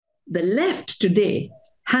The left today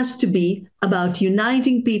has to be about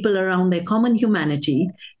uniting people around their common humanity,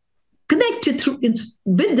 connected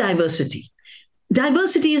with diversity.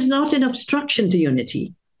 Diversity is not an obstruction to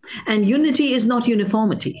unity, and unity is not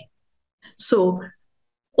uniformity. So,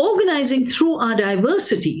 organizing through our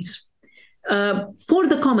diversities for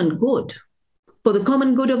the common good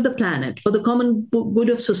of the planet, for the common good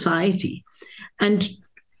of society, and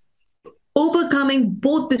overcoming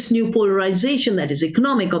both this new polarization that is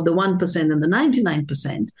economic of the 1% and the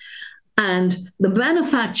 99%, and the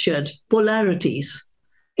manufactured polarities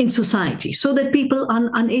in society, so that people are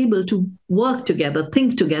unable to work together,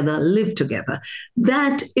 think together, live together.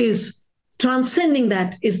 That is transcending,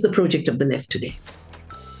 that is the project of the left today.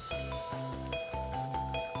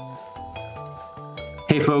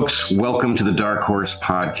 Hey folks, welcome to the Dark Horse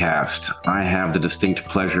Podcast. I have the distinct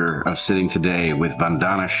pleasure of sitting today with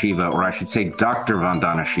Vandana Shiva, or I should say Dr.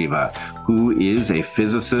 Vandana Shiva, who is a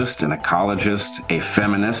physicist, an ecologist, a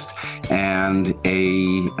feminist, and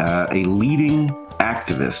a leading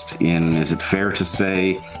activist in, is it fair to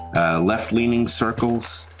say, left-leaning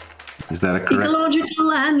circles? Is that a correct?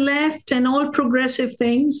 Ecological and left and all progressive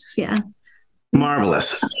things, yeah.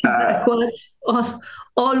 Marvelous.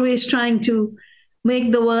 Always trying to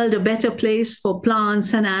make the world a better place for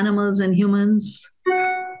plants and animals and humans.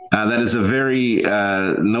 That is a very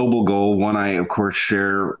noble goal, one I, of course,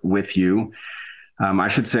 share with you. I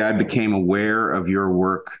should say I became aware of your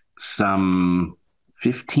work some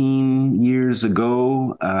 15 years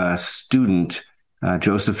ago. A student,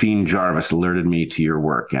 Josephine Jarvis, alerted me to your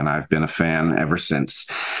work, and I've been a fan ever since.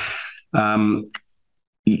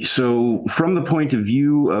 So from the point of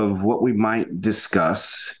view of what we might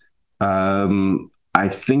discuss, I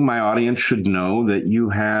think my audience should know that you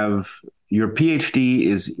have your PhD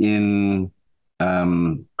is in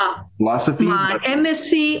philosophy. My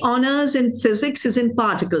MSc honors in physics is in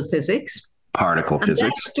particle physics. Particle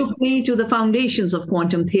physics. That took me to the foundations of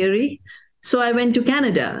quantum theory. So I went to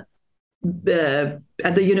Canada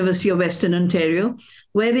at the University of Western Ontario,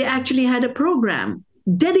 where they actually had a program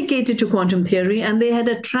dedicated to quantum theory, and they had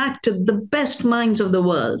attracted the best minds of the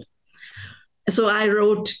world. So I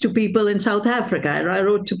wrote to people in South Africa, I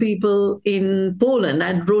wrote to people in Poland,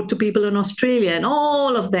 I wrote to people in Australia, and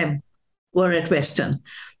all of them were at Western.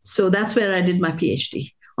 So that's where I did my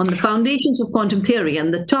PhD, on the foundations of quantum theory.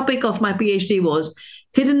 And the topic of my PhD was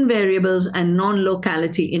hidden variables and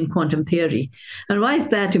non-locality in quantum theory. And why is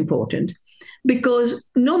that important? Because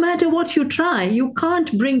no matter what you try, you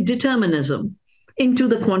can't bring determinism into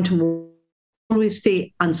the quantum world. You always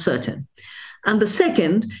stay uncertain. And the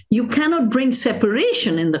second, you cannot bring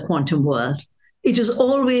separation in the quantum world. It is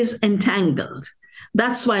always entangled.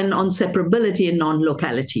 That's why non-separability and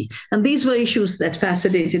non-locality. And these were issues that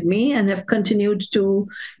fascinated me and have continued to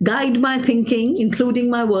guide my thinking,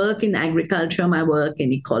 including my work in agriculture, my work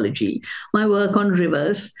in ecology, my work on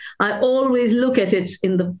rivers. I always look at it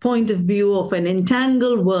in the point of view of an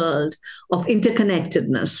entangled world of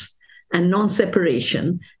interconnectedness and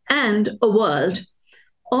non-separation, and a world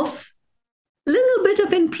of little bit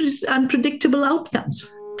of unpredictable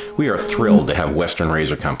outcomes. We are thrilled to have Western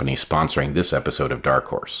Razor Company sponsoring this episode of Dark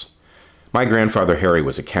Horse. My grandfather Harry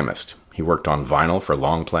was a chemist. He worked on vinyl for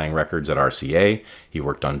long-playing records at RCA, he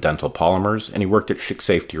worked on dental polymers, and he worked at Schick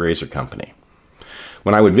Safety Razor Company.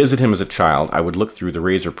 When I would visit him as a child, I would look through the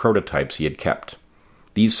razor prototypes he had kept.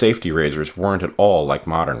 These safety razors weren't at all like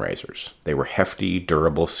modern razors. They were hefty,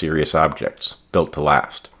 durable, serious objects, built to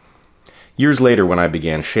last. Years later, when I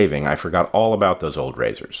began shaving, I forgot all about those old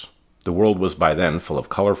razors. The world was by then full of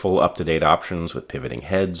colorful, up-to-date options with pivoting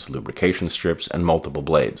heads, lubrication strips, and multiple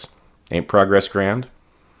blades. Ain't progress grand?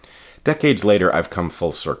 Decades later, I've come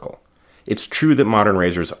full circle. It's true that modern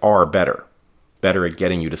razors are better at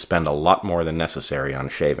getting you to spend a lot more than necessary on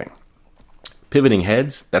shaving. Pivoting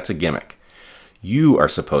heads, that's a gimmick. You are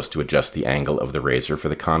supposed to adjust the angle of the razor for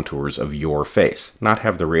the contours of your face, not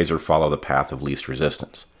have the razor follow the path of least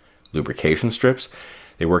resistance. Lubrication strips,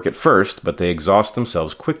 they work at first, but they exhaust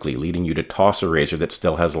themselves quickly, leading you to toss a razor that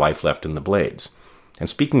still has life left in the blades. And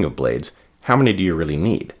speaking of blades, how many do you really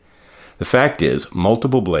need? The fact is,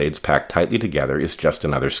 multiple blades packed tightly together is just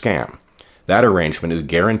another scam. That arrangement is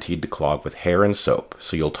guaranteed to clog with hair and soap,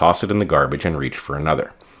 so you'll toss it in the garbage and reach for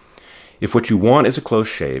another. If what you want is a close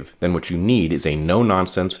shave, then what you need is a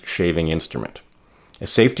no-nonsense shaving instrument. A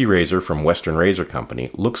safety razor from Western Razor Company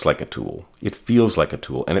looks like a tool, it feels like a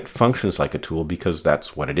tool, and it functions like a tool because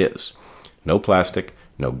that's what it is. No plastic,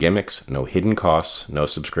 no gimmicks, no hidden costs, no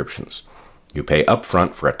subscriptions. You pay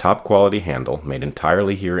upfront for a top-quality handle made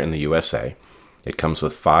entirely here in the USA. It comes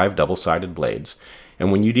with 5 double-sided blades,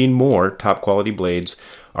 And when you need more, top quality blades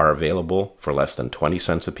are available for less than 20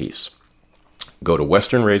 cents a piece. Go to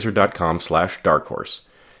westernrazor.com/darkhorse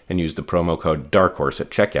and use the promo code DARKHORSE at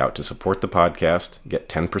checkout to support the podcast, get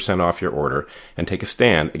 10% off your order, and take a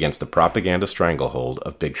stand against the propaganda stranglehold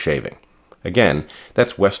of big shaving. Again,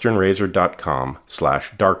 that's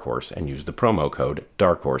westernrazor.com/darkhorse and use the promo code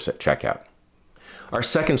DARKHORSE at checkout. Our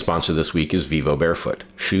second sponsor this week is Vivo Barefoot,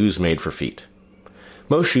 shoes made for feet.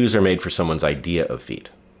 Most shoes are made for someone's idea of feet,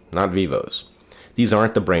 not Vivo's. These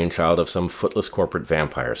aren't the brainchild of some footless corporate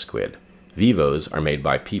vampire squid. Vivo's are made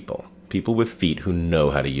by people with feet who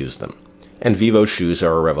know how to use them. And Vivo shoes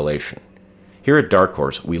are a revelation. Here at Dark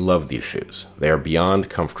Horse, we love these shoes. They are beyond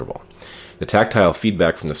comfortable. The tactile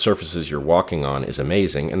feedback from the surfaces you're walking on is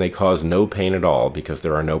amazing, and they cause no pain at all because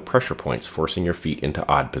there are no pressure points forcing your feet into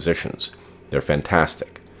odd positions. They're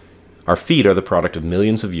fantastic. Our feet are the product of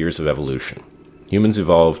millions of years of evolution. Humans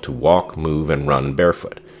evolved to walk, move, and run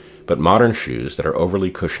barefoot. But modern shoes that are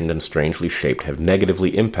overly cushioned and strangely shaped have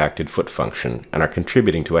negatively impacted foot function and are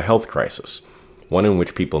contributing to a health crisis, one in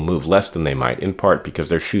which people move less than they might, in part because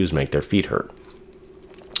their shoes make their feet hurt.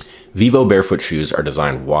 Vivo Barefoot shoes are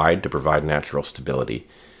designed wide to provide natural stability,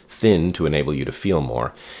 thin to enable you to feel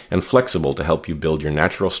more, and flexible to help you build your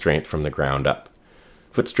natural strength from the ground up.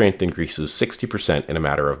 Foot strength increases 60% in a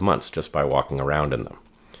matter of months just by walking around in them.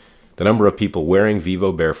 The number of people wearing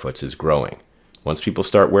Vivo Barefoots is growing. Once people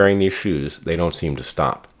start wearing these shoes, they don't seem to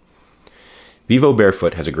stop. Vivo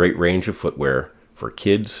Barefoot has a great range of footwear for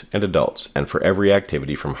kids and adults and for every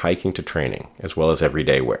activity from hiking to training, as well as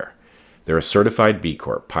everyday wear. They're a certified B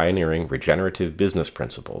Corp pioneering regenerative business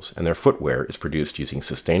principles, and their footwear is produced using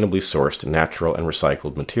sustainably sourced natural and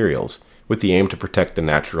recycled materials with the aim to protect the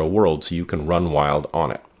natural world so you can run wild on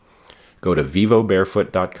it. Go to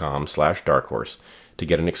vivobarefoot.com/darkhorse to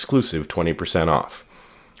get an exclusive 20% off.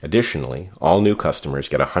 Additionally, all new customers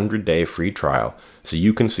get a 100-day free trial so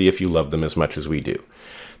you can see if you love them as much as we do.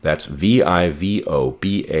 That's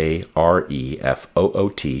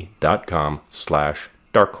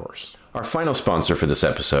vivobarefoot.com/darkhorse. Our final sponsor for this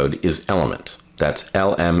episode is Element. That's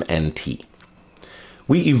LMNT.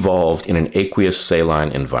 We evolved in an aqueous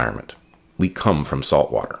saline environment. We come from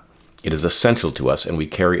salt water. It is essential to us, and we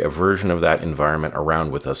carry a version of that environment around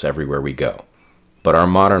with us everywhere we go. But our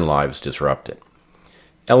modern lives disrupt it.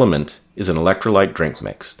 Element is an electrolyte drink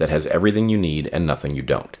mix that has everything you need and nothing you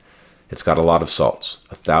don't. It's got a lot of salts,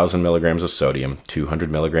 1,000 milligrams of sodium,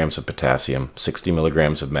 200 milligrams of potassium, 60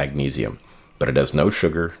 milligrams of magnesium. But it has no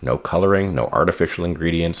sugar, no coloring, no artificial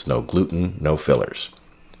ingredients, no gluten, no fillers.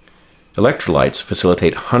 Electrolytes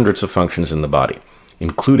facilitate hundreds of functions in the body,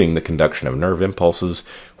 including the conduction of nerve impulses,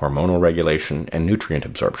 hormonal regulation, and nutrient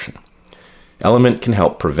absorption. Element can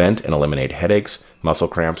help prevent and eliminate headaches, muscle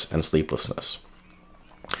cramps, and sleeplessness.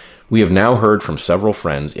 We have now heard from several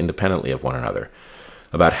friends independently of one another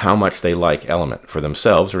about how much they like Element for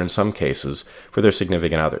themselves or in some cases for their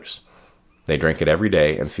significant others. They drink it every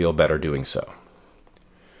day and feel better doing so.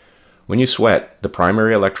 When you sweat, the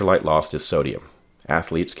primary electrolyte lost is sodium.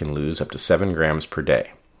 Athletes can lose up to 7 grams per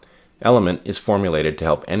day. Element is formulated to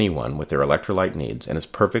help anyone with their electrolyte needs and is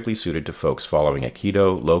perfectly suited to folks following a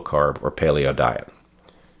keto, low-carb, or paleo diet.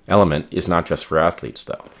 Element is not just for athletes,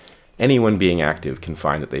 though. Anyone being active can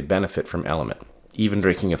find that they benefit from Element. Even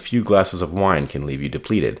drinking a few glasses of wine can leave you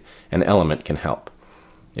depleted, and Element can help.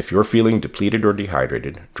 If you're feeling depleted or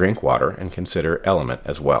dehydrated, drink water and consider Element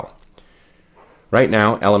as well. Right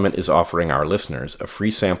now, Element is offering our listeners a free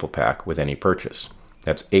sample pack with any purchase.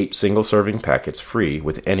 That's 8 single-serving packets free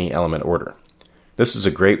with any Element order. This is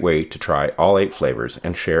a great way to try all 8 flavors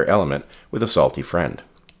and share Element with a salty friend.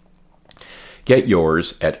 Get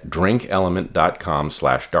yours at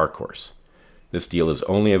drinkelement.com/darkhorse. This deal is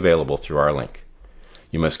only available through our link.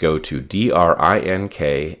 You must go to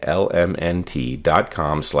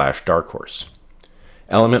drinklmnt.com/darkhorse.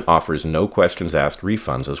 Element offers no questions asked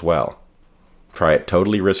refunds as well. Try it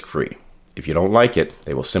totally risk-free. If you don't like it,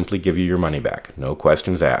 they will simply give you your money back. No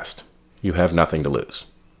questions asked. You have nothing to lose.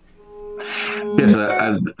 Yes,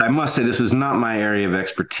 I must say this is not my area of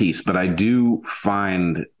expertise, but I do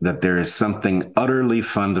find that there is something utterly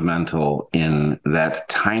fundamental in that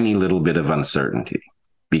tiny little bit of uncertainty.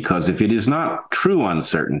 Because if it is not true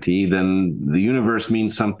uncertainty, then the universe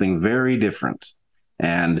means something very different.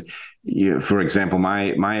 And for example,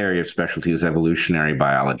 my area of specialty is evolutionary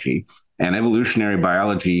biology, and evolutionary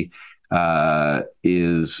biology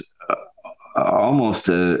is almost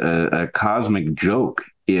a cosmic joke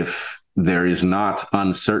if there is not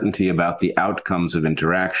uncertainty about the outcomes of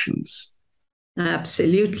interactions.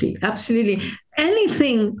 Absolutely. Absolutely.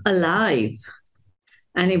 Anything alive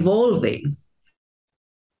and evolving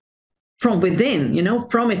from within,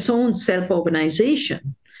 from its own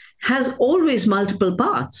self-organization, has always multiple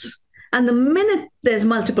paths. And the minute there's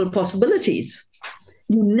multiple possibilities,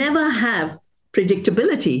 you never have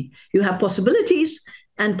predictability. You have possibilities,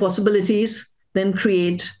 and possibilities then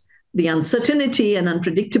create the uncertainty and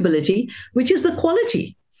unpredictability, which is the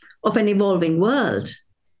quality of an evolving world.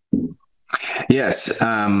 Yes.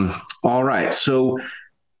 All right. So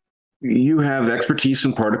you have expertise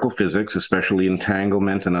in particle physics, especially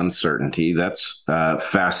entanglement and uncertainty. That's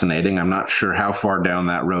fascinating. I'm not sure how far down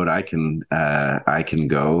that road I can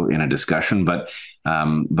go in a discussion, but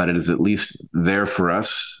it is at least there for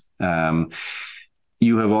us.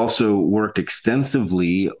 You have also worked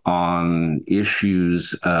extensively on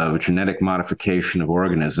issues of genetic modification of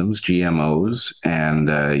organisms, GMOs, and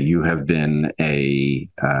you have been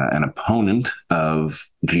an opponent of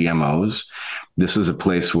GMOs. This is a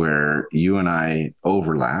place where you and I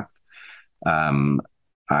overlap.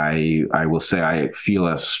 I will say I feel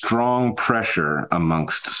a strong pressure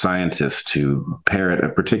amongst scientists to parrot a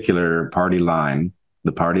particular party line.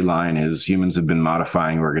 The party line is humans have been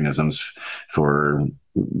modifying organisms for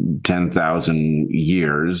 10,000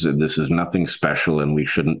 years. This is nothing special, and we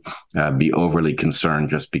shouldn't be overly concerned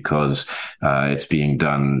just because it's being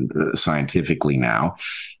done scientifically now.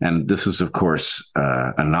 And this is, of course,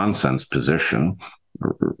 a nonsense position.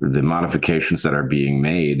 The modifications that are being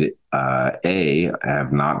made,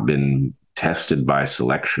 have not been tested by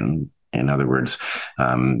selection. In other words,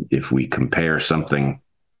 if we compare something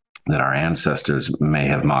that our ancestors may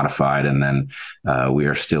have modified, and then we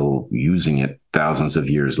are still using it thousands of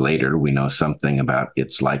years later, we know something about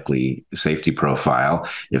its likely safety profile.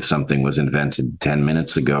 If something was invented 10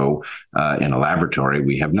 minutes ago in a laboratory,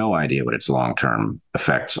 we have no idea what its long-term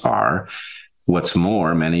effects are. What's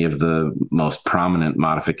more, many of the most prominent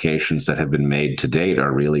modifications that have been made to date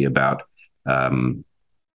are really about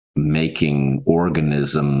making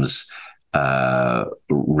organisms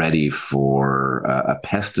ready for a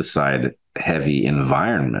pesticide-heavy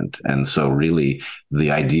environment. And so really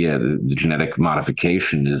the idea that the genetic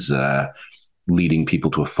modification is leading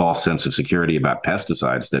people to a false sense of security about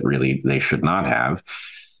pesticides that really they should not have.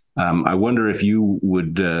 I wonder if you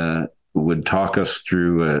would talk us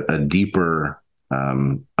through a deeper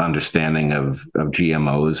understanding of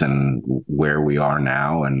GMOs and where we are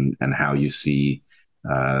now and how you see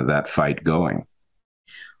that fight going.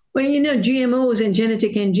 Well, GMOs and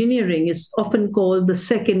genetic engineering is often called the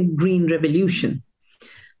second green revolution.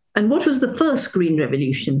 And what was the first green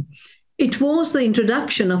revolution? It was the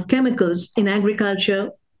introduction of chemicals in agriculture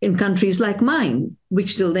in countries like mine,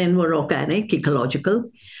 which till then were organic,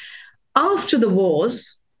 ecological. After the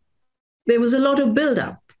wars, there was a lot of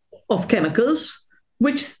buildup of chemicals,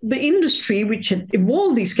 which the industry, which had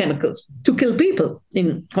evolved these chemicals to kill people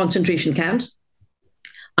in concentration camps,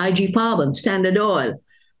 IG Farben, Standard Oil,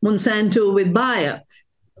 Monsanto with Bayer,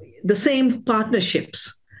 the same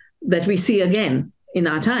partnerships that we see again in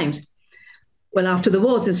our times. Well, after the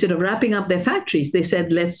wars, instead of wrapping up their factories, they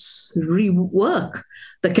said, let's rework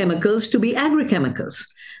the chemicals to be agrochemicals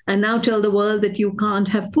and now tell the world that you can't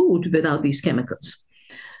have food without these chemicals.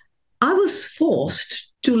 I was forced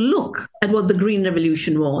to look at what the Green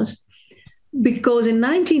Revolution was because in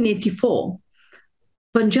 1984,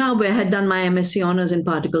 Punjab, where I had done my MSc honors in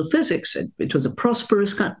particle physics, it was a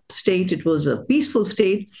prosperous state, it was a peaceful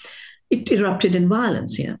state, it erupted in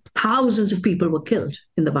violence. Thousands of people were killed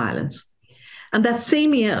in the violence. And that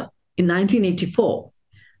same year, in 1984,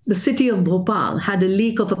 the city of Bhopal had a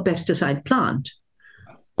leak of a pesticide plant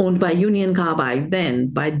owned by Union Carbide, then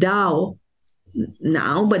by Dow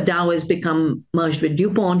now, but Dow has become merged with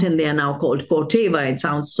DuPont and they are now called Corteva. It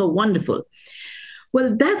sounds so wonderful.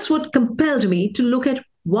 Well, that's what compelled me to look at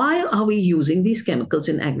why are we using these chemicals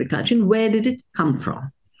in agriculture and where did it come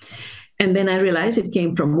from? And then I realized it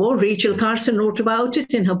came from war. Rachel Carson wrote about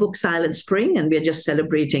it in her book, Silent Spring, and we're just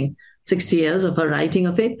celebrating 60 years of her writing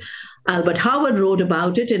of it. Albert Howard wrote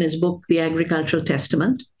about it in his book, The Agricultural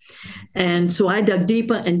Testament. And so I dug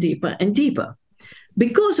deeper and deeper and deeper.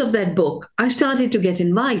 Because of that book, I started to get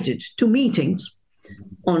invited to meetings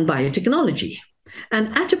on biotechnology.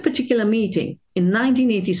 And at a particular meeting in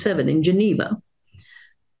 1987 in Geneva,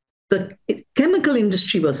 the chemical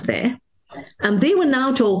industry was there, and they were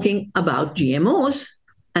now talking about GMOs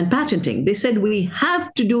and patenting. They said, we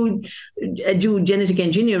have to do genetic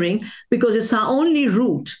engineering because it's our only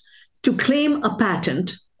route to claim a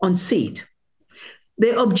patent on seed.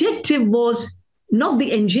 Their objective was not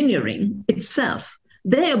the engineering itself.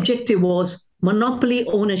 Their objective was monopoly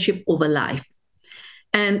ownership over life.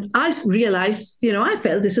 And I realized, I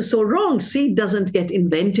felt this is so wrong. Seed doesn't get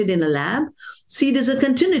invented in a lab. Seed is a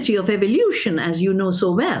continuity of evolution, as you know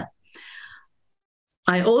so well.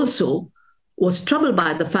 I also was troubled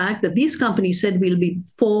by the fact that these companies said we'll be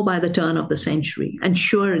 4 by the turn of the century. And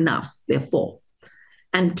sure enough, they're 4.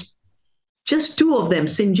 And just 2 of them,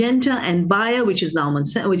 Syngenta and Bayer, which is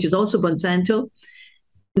also Monsanto,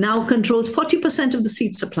 now controls 40% of the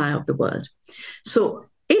seed supply of the world. So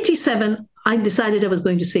 87, I decided I was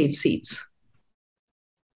going to save seeds.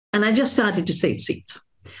 And I just started to save seeds.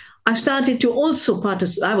 I started to also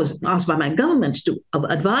I was asked by my government to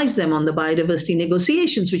advise them on the biodiversity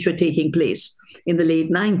negotiations which were taking place in the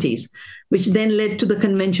late 90s, which then led to the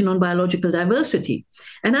Convention on Biological Diversity.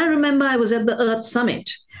 And I remember I was at the Earth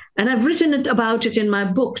Summit, and I've written about it in my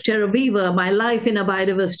book, Terra Viva, My Life in a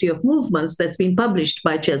Biodiversity of Movements, that's been published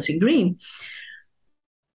by Chelsea Green.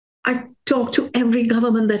 I talked to every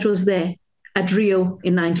government that was there at Rio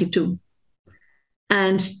in 92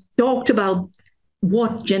 and talked about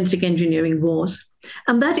what genetic engineering was,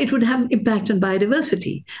 and that it would have impact on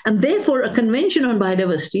biodiversity. And therefore, a convention on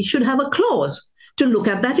biodiversity should have a clause to look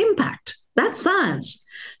at that impact. That's science.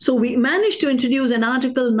 So we managed to introduce an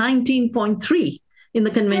Article 19.3 in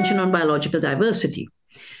the Convention on Biological Diversity.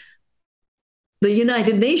 The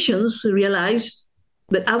United Nations realized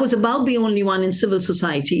that I was about the only one in civil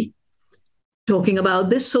society talking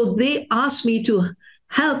about this, so they asked me to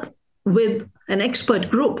help with an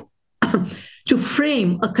expert group to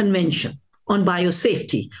frame a convention on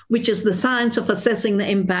biosafety, which is the science of assessing the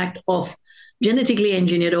impact of genetically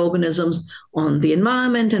engineered organisms on the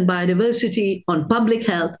environment and biodiversity, on public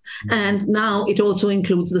health, and now it also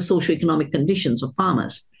includes the socioeconomic conditions of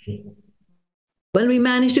farmers. Well, we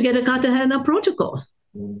managed to get a Cartagena protocol.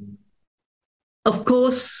 Of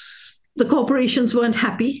course, the corporations weren't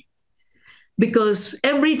happy because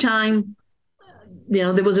every time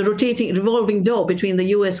there was a revolving door between the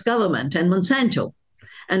US government and Monsanto.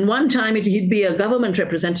 And one time it'd be a government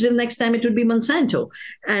representative, next time it would be Monsanto.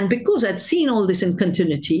 And because I'd seen all this in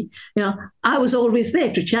continuity, I was always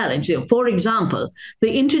there to challenge. For example,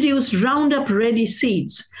 they introduced Roundup Ready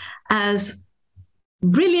seeds as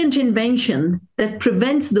brilliant invention that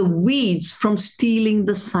prevents the weeds from stealing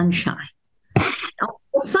the sunshine.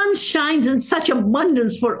 The sun shines in such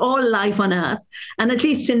abundance for all life on Earth. And at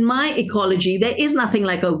least in my ecology, there is nothing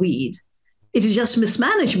like a weed. It is just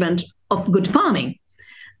mismanagement of good farming.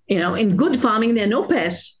 In good farming, there are no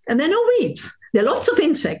pests and there are no weeds. There are lots of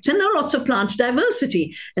insects and there are lots of plant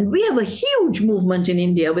diversity. And we have a huge movement in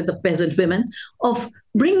India with the peasant women of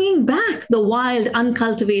bringing back the wild,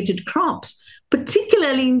 uncultivated crops,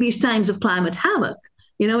 particularly in these times of climate havoc.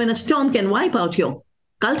 When a storm can wipe out your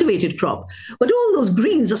cultivated crop, but all those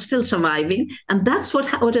greens are still surviving, and that's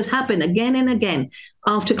what has happened again and again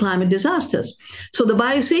after climate disasters. So the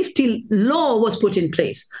biosafety law was put in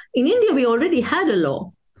place. In India, we already had a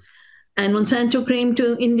law, and Monsanto came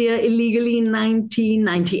to India illegally in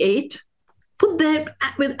 1998,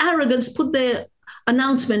 with arrogance, put their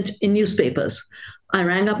announcement in newspapers. I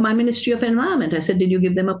rang up my Ministry of Environment. I said, did you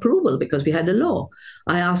give them approval? Because we had a law.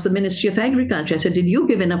 I asked the Ministry of Agriculture. I said, did you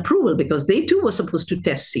give an approval? Because they too were supposed to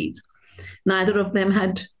test seeds. Neither of them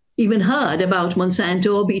had even heard about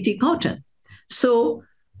Monsanto or BT cotton. So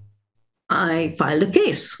I filed a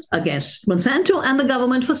case against Monsanto and the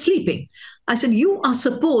government for sleeping. I said, you are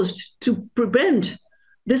supposed to prevent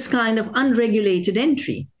this kind of unregulated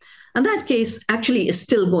entry. And that case actually is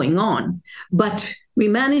still going on, but we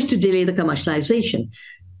managed to delay the commercialization.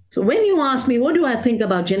 So when you ask me, what do I think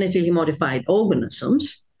about genetically modified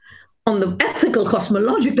organisms? On the ethical,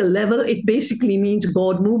 cosmological level, it basically means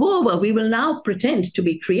God move over. We will now pretend to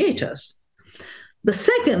be creators. The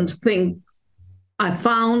second thing I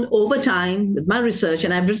found over time with my research,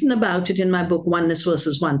 and I've written about it in my book, Oneness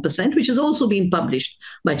versus 1%, which has also been published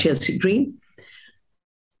by Chelsea Green,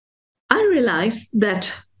 I realized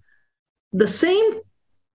that the same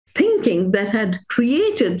thinking that had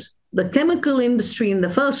created the chemical industry in the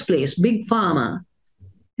first place, big pharma,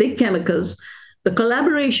 big chemicals, the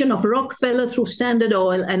collaboration of Rockefeller through Standard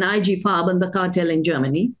Oil and IG Farben, the cartel in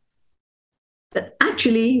Germany, that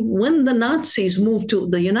actually when the Nazis moved to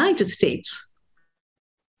the United States,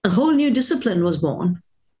 a whole new discipline was born.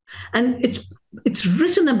 And it's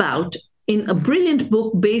written about in a brilliant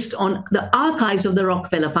book based on the archives of the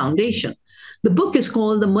Rockefeller Foundation. The book is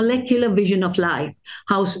called The Molecular Vision of Life,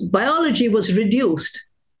 how biology was reduced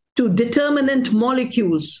to determinant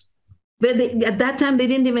molecules, where at that time they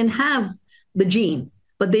didn't even have the gene,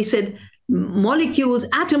 but they said molecules,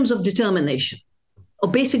 atoms of determination,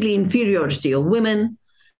 or basically inferiority of women,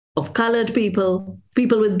 of colored people,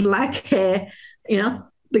 people with black hair,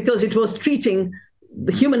 because it was treating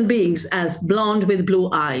the human beings as blonde with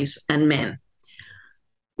blue eyes and men.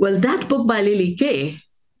 Well, that book by Lily Kay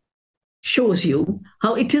shows you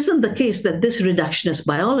how it isn't the case that this reductionist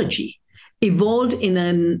biology evolved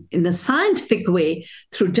in a scientific way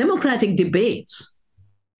through democratic debates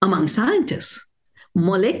among scientists.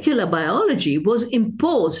 Molecular biology was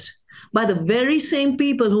imposed by the very same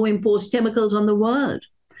people who imposed chemicals on the world.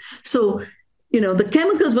 So, the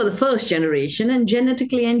chemicals were the first generation and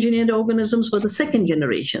genetically engineered organisms were the second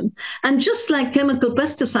generation. And just like chemical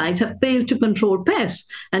pesticides have failed to control pests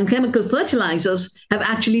and chemical fertilizers have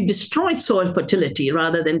actually destroyed soil fertility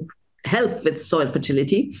rather than help with soil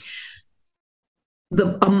fertility,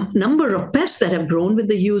 the number of pests that have grown with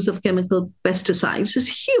the use of chemical pesticides is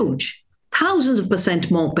huge. Thousands of percent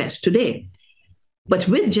more pests today. But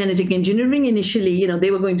with genetic engineering, initially,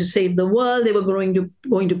 they were going to save the world. They were going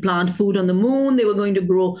to plant food on the moon. They were going to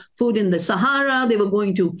grow food in the Sahara. They were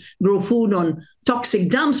going to grow food on toxic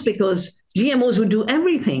dumps because GMOs would do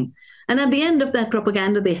everything. And at the end of that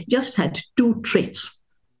propaganda, they just had two traits.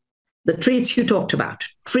 The traits you talked about,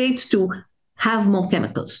 traits to have more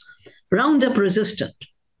chemicals. Roundup resistant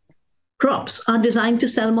crops are designed to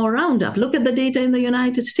sell more Roundup. Look at the data in the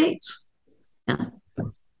United States. Yeah.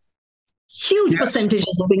 Huge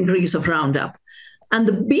percentages of increase of Roundup. And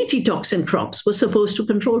the Bt toxin crops were supposed to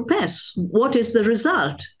control pests. What is the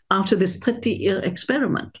result after this 30-year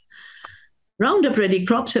experiment? Roundup ready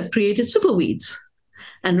crops have created superweeds.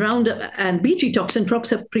 And Roundup and Bt toxin crops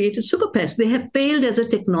have created superpests. They have failed as a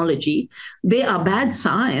technology. They are bad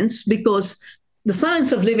science because the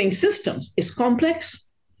science of living systems is complex,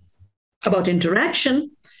 about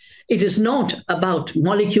interaction. It is not about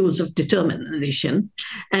molecules of determination,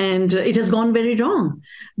 and it has gone very wrong.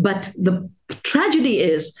 But the tragedy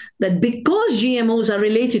is that because GMOs are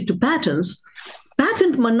related to patents,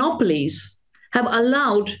 patent monopolies have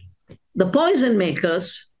allowed the poison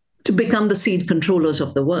makers to become the seed controllers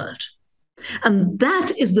of the world. And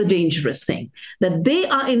that is the dangerous thing, that they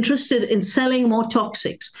are interested in selling more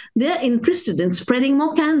toxics. They're interested in spreading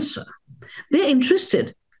more cancer. They're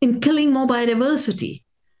interested in killing more biodiversity.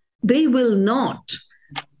 They will not,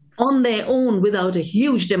 on their own, without a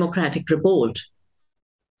huge democratic revolt,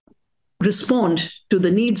 respond to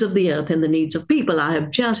the needs of the earth and the needs of people. I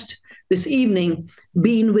have just this evening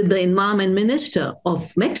been with the environment minister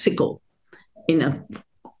of Mexico in a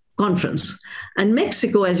conference. And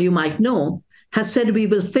Mexico, as you might know, has said we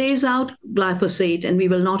will phase out glyphosate and we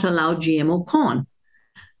will not allow GMO corn.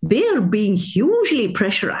 They are being hugely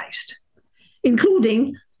pressurized,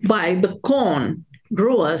 including by the corn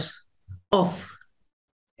growers of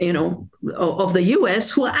the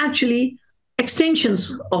US, who are actually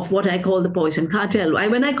extensions of what I call the poison cartel.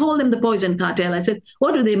 When I call them the poison cartel, I said,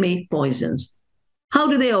 what do they make poisons? How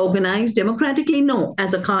do they organize? Democratically? No,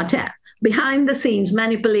 as a cartel, behind the scenes,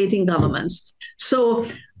 manipulating governments. So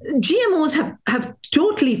GMOs have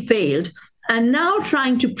totally failed, and now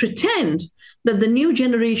trying to pretend that the new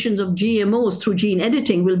generations of GMOs through gene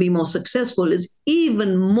editing will be more successful is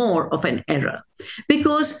even more of an error.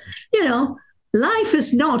 Because, life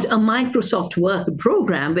is not a Microsoft Word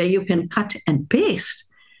program where you can cut and paste.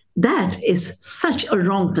 That is such a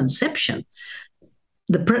wrong conception.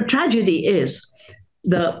 The tragedy is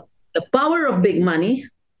the power of big money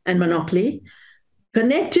and monopoly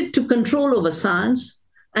connected to control over science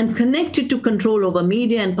and connected to control over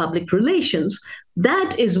media and public relations.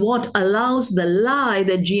 That is what allows the lie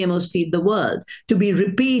that GMOs feed the world to be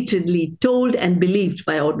repeatedly told and believed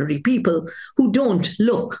by ordinary people who don't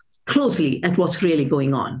look closely at what's really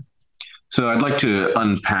going on. So I'd like to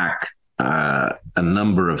unpack a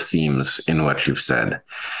number of themes in what you've said.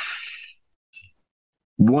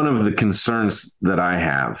 One of the concerns that I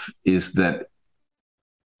have is that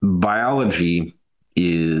biology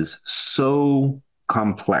is so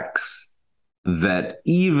complex that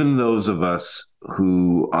even those of us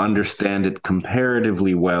who understand it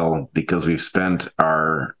comparatively well because we've spent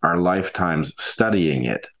our lifetimes studying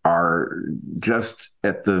it are just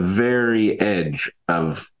at the very edge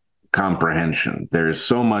of comprehension. There is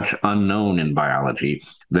so much unknown in biology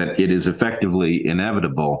that it is effectively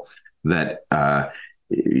inevitable that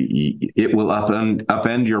it will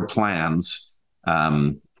upend your plans,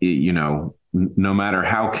 no matter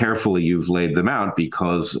how carefully you've laid them out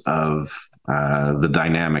because of the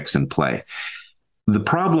dynamics in play. The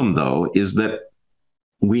problem, though, is that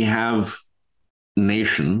we have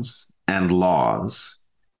nations and laws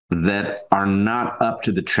that are not up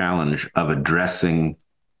to the challenge of addressing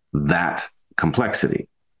that complexity.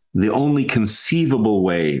 The only conceivable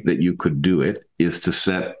way that you could do it is to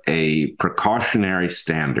set a precautionary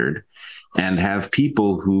standard and have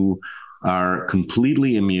people who are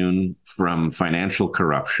completely immune from financial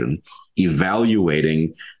corruption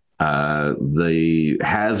evaluating the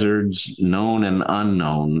hazards, known and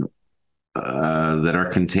unknown, that are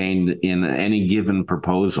contained in any given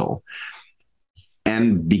proposal.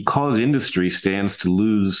 And because industry stands to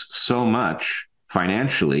lose so much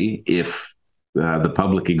financially if the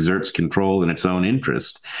public exerts control in its own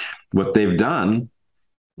interest, what they've done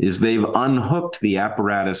is they've unhooked the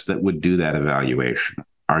apparatus that would do that evaluation.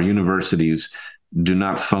 Our universities do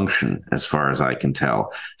not function, as far as I can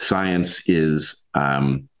tell. Science is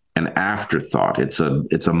an afterthought. It's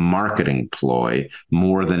a marketing ploy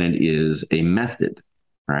more than it is a method.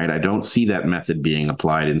 Right? I don't see that method being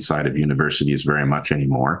applied inside of universities very much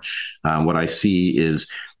anymore. What I see is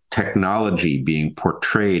technology being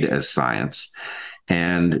portrayed as science.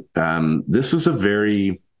 And this is a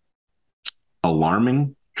very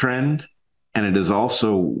alarming trend. And it is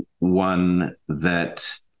also one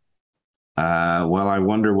that, I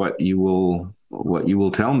wonder what you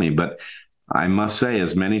will tell me. But I must say,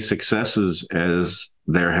 as many successes as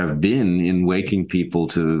there have been in waking people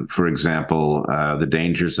to, for example, the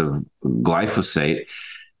dangers of glyphosate,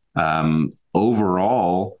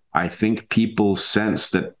 overall, I think people sense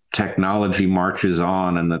that technology marches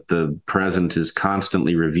on and that the present is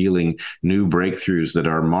constantly revealing new breakthroughs that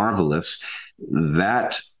are marvelous.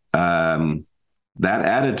 That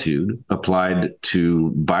attitude applied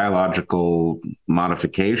to biological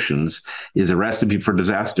modifications is a recipe for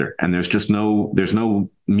disaster, and there's no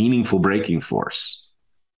meaningful braking force.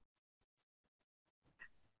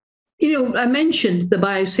 I mentioned the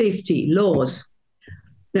biosafety laws.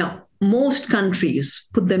 Now, most countries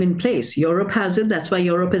put them in place. Europe has it. That's why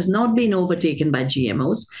Europe has not been overtaken by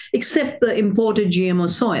GMOs, except the imported GMO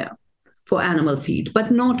soya for animal feed, but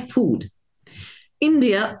not food.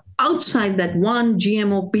 India, outside that one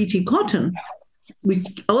GMO BT cotton, which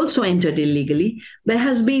also entered illegally, there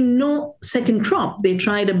has been no second crop. They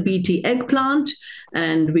tried a BT eggplant,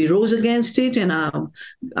 and we rose against it, and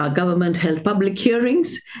our government held public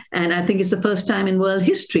hearings. And I think it's the first time in world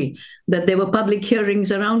history that there were public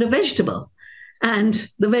hearings around a vegetable. And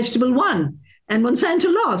the vegetable won, and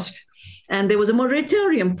Monsanto lost. And there was a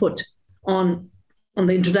moratorium put on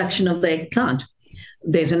the introduction of the eggplant.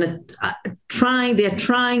 They're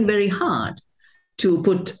trying very hard to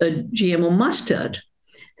put a GMO mustard,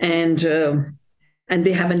 and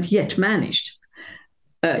they haven't yet managed.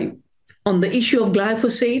 On the issue of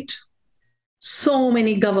glyphosate, so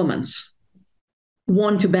many governments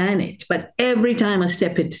want to ban it, but every time a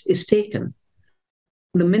step is taken,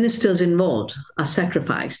 the ministers involved are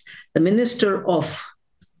sacrificed. The minister of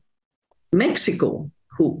Mexico,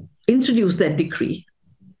 who introduced that decree,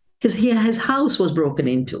 his house was broken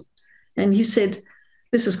into, and he said,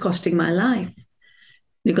 "This is costing my life."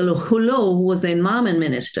 Nicolas Hulot, who was the environment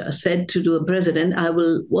minister, said to the president, "I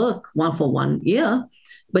will work for 1 year,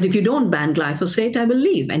 but if you don't ban glyphosate, I will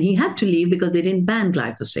leave." And he had to leave because they didn't ban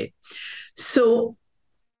glyphosate. So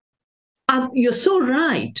you're so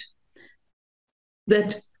right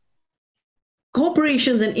that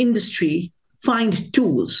corporations and industry find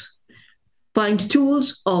tools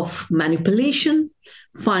of manipulation,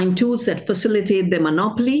 find tools that facilitate their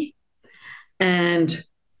monopoly, and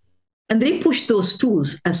they push those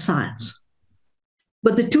tools as science.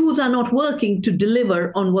 But the tools are not working to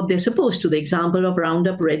deliver on what they're supposed to. The example of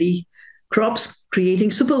Roundup Ready crops creating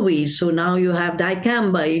superweeds. So now you have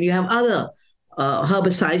dicamba, and you have other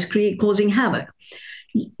herbicides causing havoc.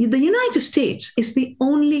 The United States is the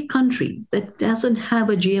only country that doesn't have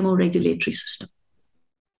a GMO regulatory system.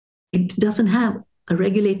 It doesn't have a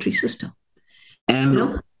regulatory system.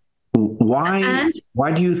 And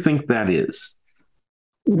why do you think that is?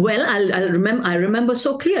 Well, I remember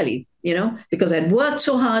so clearly, because I'd worked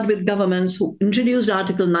so hard with governments who introduced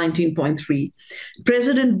Article 19.3.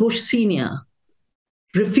 President Bush Sr.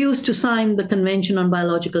 refused to sign the Convention on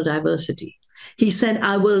Biological Diversity. He said,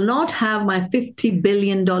 "I will not have my $50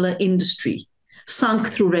 billion industry sunk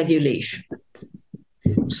through regulation."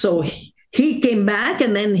 So he came back,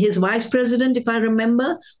 and then his vice president, if I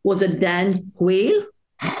remember, was a Dan Quayle,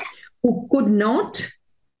 who could not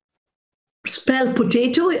spell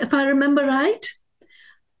potato, if I remember right.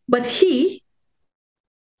 But he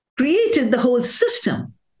created the whole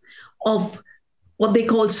system of what they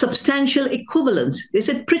call substantial equivalence. They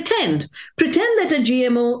said, pretend that a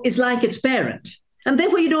GMO is like its parent. And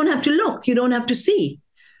therefore you don't have to look, you don't have to see,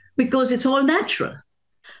 because it's all natural.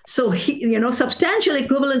 So, substantial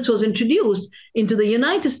equivalence was introduced into the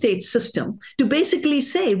United States system to basically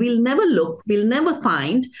say, we'll never look, we'll never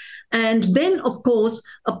find. And then, of course,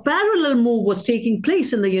 a parallel move was taking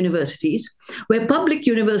place in the universities, where public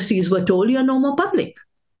universities were told, you're no more public.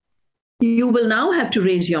 You will now have to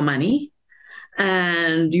raise your money,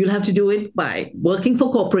 and you'll have to do it by working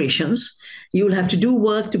for corporations. You'll have to do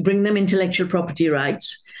work to bring them intellectual property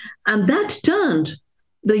rights. And that turned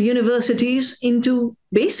the universities into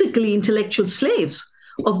basically intellectual slaves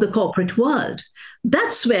of the corporate world.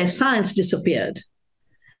 That's where science disappeared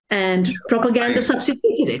and propaganda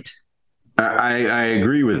substituted it. I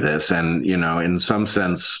agree with this. And, in some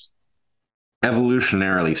sense,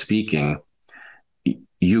 evolutionarily speaking,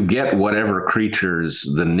 you get whatever creatures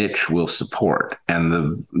the niche will support,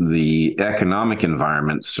 and the economic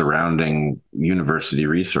environment surrounding university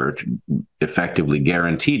research effectively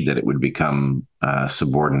guaranteed that it would become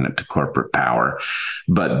subordinate to corporate power.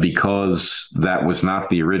 But because that was not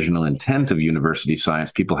the original intent of university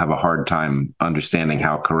science, people have a hard time understanding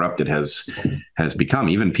how corrupt it has become.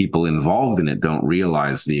 Even people involved in it don't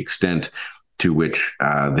realize the extent to which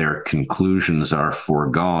their conclusions are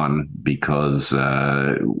foregone, because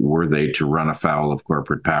were they to run afoul of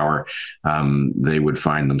corporate power, they would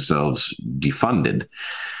find themselves defunded.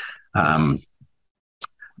 But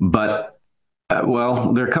there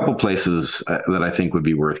are a couple places that I think would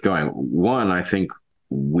be worth going. One, I think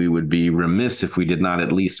we would be remiss if we did not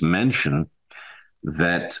at least mention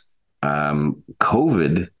that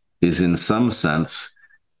COVID is in some sense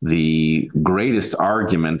the greatest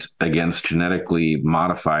argument against genetically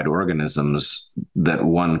modified organisms that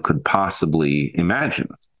one could possibly imagine.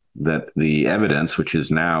 That the evidence, which is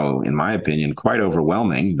now, in my opinion, quite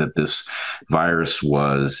overwhelming, that this virus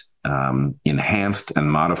was enhanced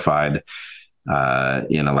and modified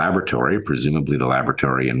in a laboratory, presumably the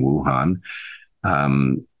laboratory in Wuhan,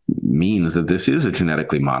 means that this is a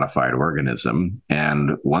genetically modified organism.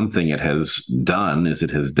 And one thing it has done is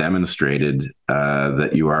it has demonstrated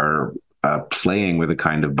that you are playing with a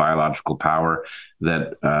kind of biological power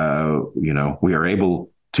that, we are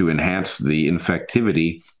able to enhance the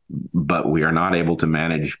infectivity, but we are not able to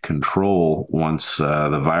manage control once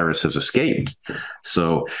the virus has escaped.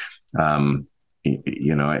 So,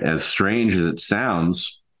 as strange as it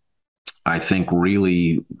sounds, I think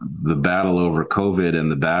really the battle over COVID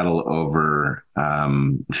and the battle over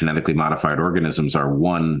genetically modified organisms are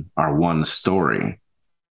one story.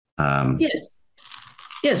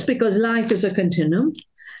 Yes, because life is a continuum,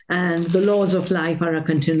 and the laws of life are a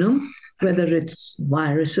continuum, whether it's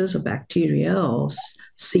viruses or bacteria or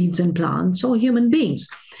seeds and plants or human beings.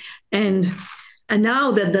 And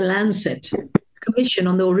now that the Lancet Commission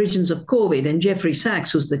on the Origins of COVID, and Jeffrey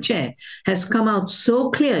Sachs, who's the chair, has come out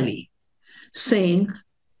so clearly saying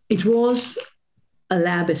it was a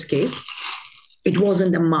lab escape, it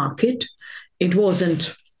wasn't a market, it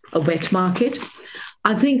wasn't a wet market.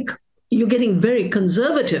 I think you're getting very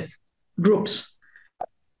conservative groups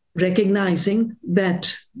recognizing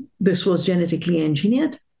that this was genetically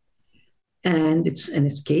engineered and it's an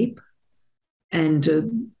escape, and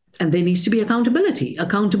there needs to be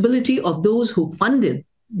accountability of those who funded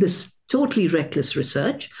this totally reckless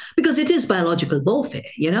research, because it is biological warfare,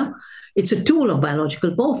 It's a tool of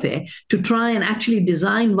biological warfare to try and actually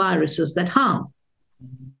design viruses that harm.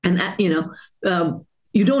 And,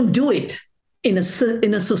 you don't do it in a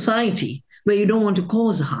society where you don't want to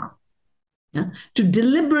cause harm. Yeah? To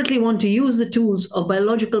deliberately want to use the tools of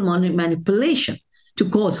biological manipulation to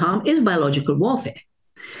cause harm is biological warfare.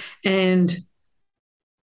 And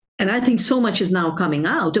I think so much is now coming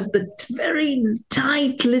out of the very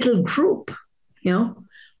tight little group,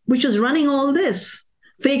 which is running all this,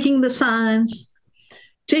 faking the science,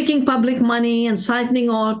 taking public money and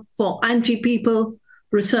siphoning out for anti-people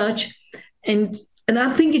research. And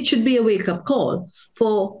I think it should be a wake-up call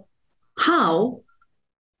for how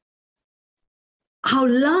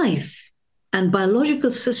life and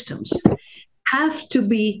biological systems have to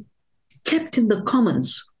be kept in the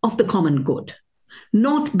commons of the common good,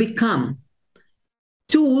 not become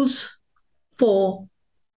tools for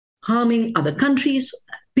harming other countries,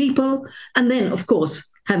 people, and then, of course,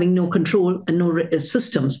 having no control and no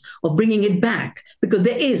systems of bringing it back. Because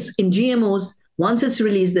there is, in GMOs, once it's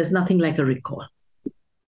released, there's nothing like a recall.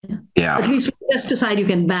 Yeah. At least with pesticide, you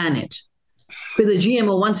can ban it. With a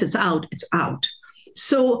GMO, once it's out, it's out.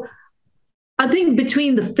 So I think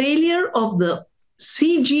between the failure of the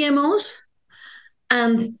seed GMOs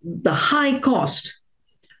and the high cost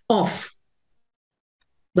of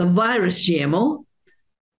the virus GMO,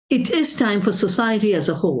 it is time for society as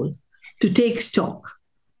a whole to take stock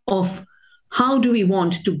of how do we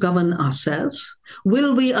want to govern ourselves?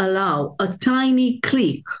 Will we allow a tiny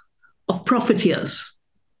clique of profiteers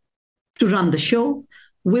to run the show?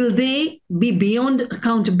 Will they be beyond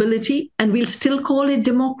accountability and we'll still call it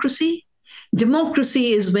democracy?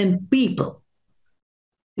 Democracy is when people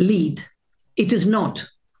lead. It is not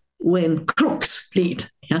when crooks lead.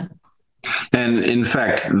 Yeah? And in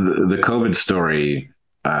fact, the COVID story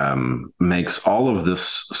makes all of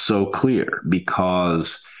this so clear,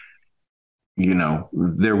 because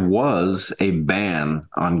there was a ban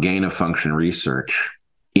on gain-of-function research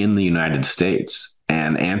in the United States,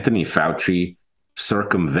 and Anthony Fauci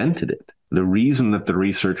circumvented it. The reason that the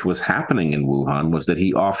research was happening in Wuhan was that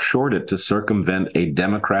he offshored it to circumvent a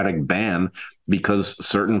democratic ban because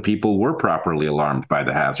certain people were properly alarmed by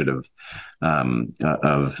the hazard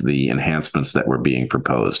of the enhancements that were being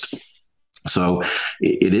proposed. So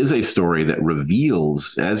it is a story that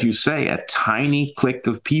reveals, as you say, a tiny clique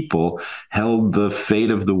of people held the fate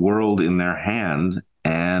of the world in their hands.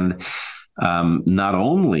 And not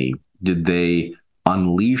only did they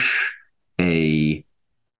unleash a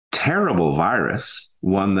terrible virus,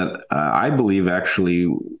 one that I believe actually,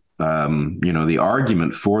 the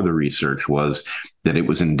argument for the research was that it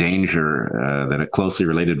was in danger, that a closely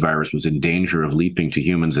related virus was in danger of leaping to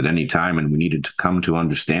humans at any time, and we needed to come to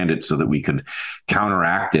understand it so that we could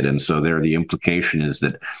counteract it. And so the implication is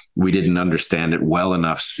that we didn't understand it well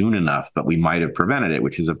enough soon enough, but we might have prevented it,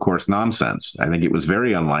 which is, of course, nonsense. I think it was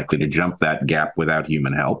very unlikely to jump that gap without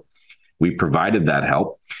human help. We provided that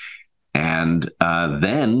help. And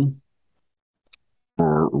then,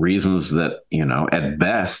 for reasons that, at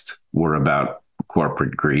best were about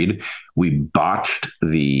corporate greed, we botched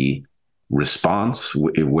the response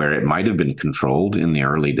where it might have been controlled in the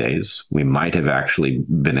early days. We might have actually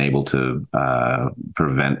been able to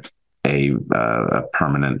prevent a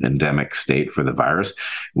permanent endemic state for the virus.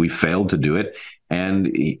 We failed to do it.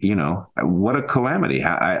 And, what a calamity.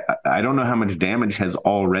 I don't know how much damage has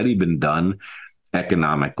already been done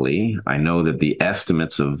economically. I know that the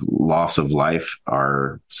estimates of loss of life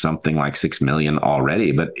are something like 6 million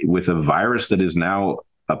already, but with a virus that is now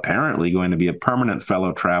apparently going to be a permanent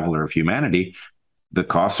fellow traveler of humanity, the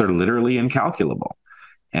costs are literally incalculable.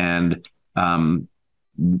 And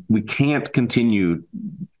we can't continue,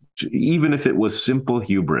 even if it was simple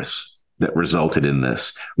hubris that resulted in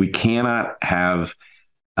this, we cannot have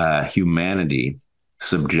humanity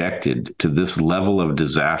subjected to this level of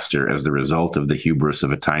disaster as the result of the hubris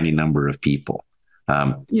of a tiny number of people.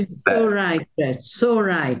 You're so right, Bret. So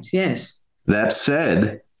right. Yes. That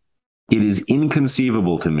said, it is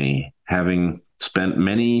inconceivable to me, having spent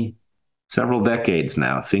several decades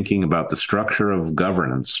now thinking about the structure of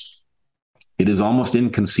governance. It is almost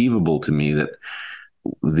inconceivable to me that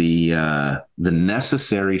the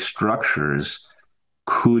necessary structures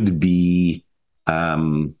could be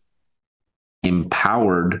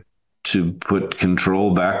empowered to put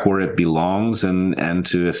control back where it belongs and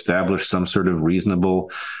to establish some sort of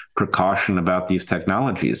reasonable precaution about these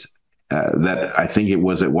technologies. That I think it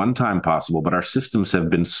was at one time possible, but our systems have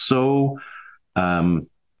been so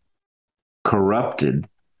corrupted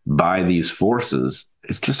by these forces.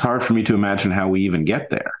 It's just hard for me to imagine how we even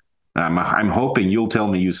get there. I'm hoping you'll tell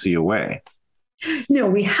me you see a way. No,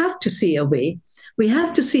 we have to see a way. We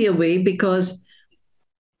have to see a way because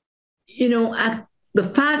at the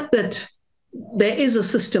fact that there is a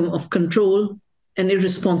system of control and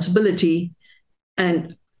irresponsibility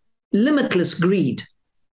and limitless greed,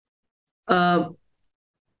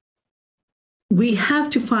 we have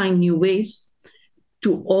to find new ways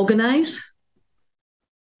to organize,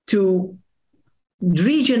 to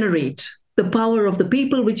regenerate the power of the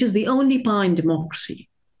people, which is the only power in democracy.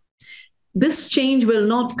 This change will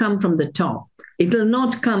not come from the top. It will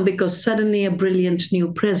not come because suddenly a brilliant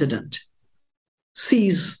new president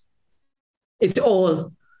sees it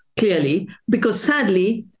all clearly, because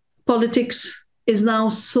sadly, politics is now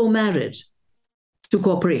so married to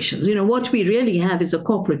corporations. What we really have is a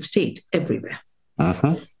corporate state everywhere.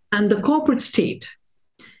 Uh-huh. And the corporate state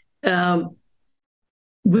will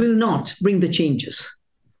not bring the changes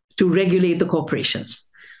to regulate the corporations.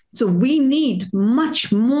 So we need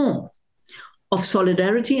much more of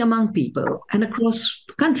solidarity among people and across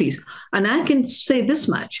countries. And I can say this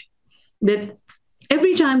much, that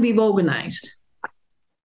every time we've organized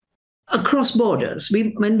across borders,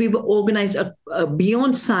 when we've organized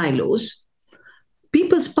beyond silos,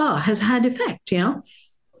 people's power has had effect.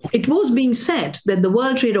 It was being said that the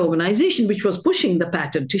World Trade Organization, which was pushing the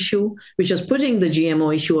patent issue, which was putting the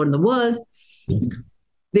GMO issue on the world,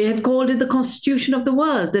 they had called it the Constitution of the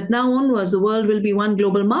world, that now onwards the world will be one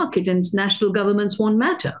global market and national governments won't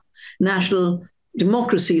matter. National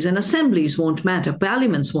democracies and assemblies won't matter.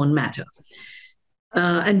 Parliaments won't matter.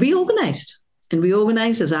 And we organized. And we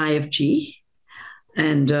organized as IFG.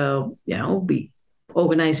 And, we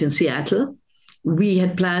organized in Seattle. We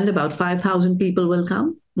had planned about 5,000 people will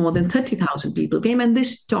come. More than 30,000 people came. And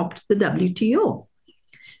this topped the WTO.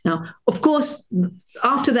 Now, of course,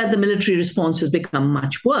 after that, the military response has become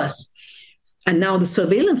much worse. And now the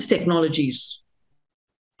surveillance technologies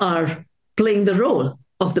are playing the role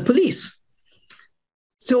of the police.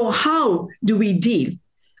 So how do we deal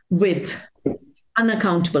with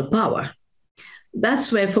unaccountable power?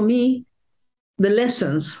 That's where, for me, the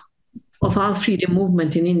lessons of our freedom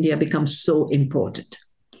movement in India become so important.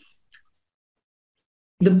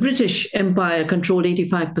 The British Empire controlled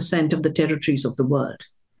 85% of the territories of the world.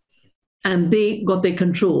 And they got their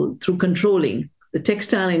control through controlling the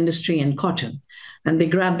textile industry and cotton. And they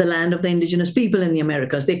grabbed the land of the indigenous people in the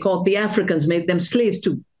Americas. They caught the Africans, made them slaves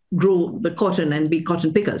to grow the cotton and be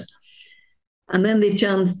cotton pickers. And then they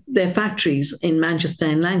turned their factories in Manchester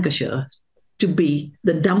and Lancashire to be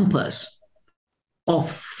the dumpers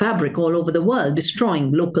of fabric all over the world,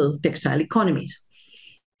 destroying local textile economies.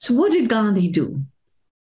 So what did Gandhi do?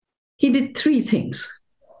 He did three things.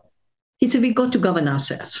 He said, we've got to govern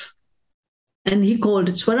ourselves. And he called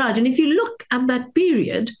it Swaraj. And if you look at that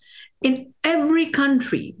period, in every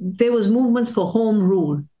country, there was movements for home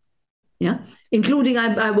rule. Yeah, including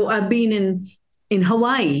I've been in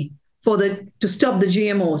Hawaii to stop the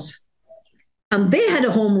GMOs. And they had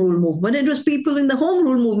a home rule movement. It was people in the home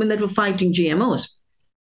rule movement that were fighting GMOs.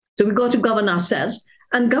 So we've got to govern ourselves.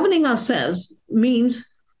 And governing ourselves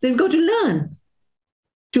means that we've got to learn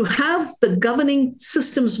to have the governing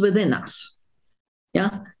systems within us.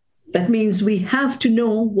 Yeah, that means we have to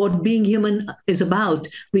know what being human is about.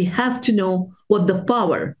 We have to know what the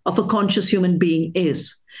power of a conscious human being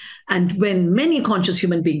is. And when many conscious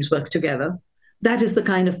human beings work together, that is the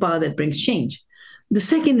kind of power that brings change. The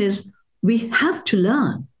second is we have to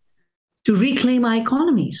learn to reclaim our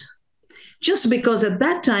economies. Just because at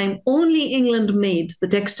that time, only England made the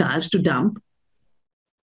textiles to dump,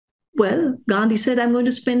 well, Gandhi said, I'm going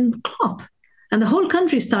to spin cloth. And the whole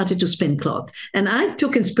country started to spin cloth. And I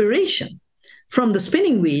took inspiration from the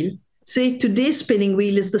spinning wheel. Say, today's spinning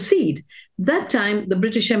wheel is the seed. That time, the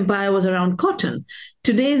British Empire was around cotton.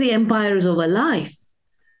 Today, the empire is over life.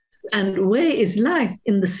 And where is life?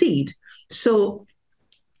 In the seed. So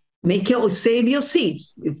save your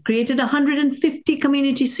seeds. We've created 150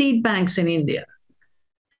 community seed banks in India.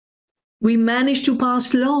 We managed to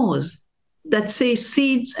pass laws that say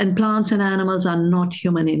seeds and plants and animals are not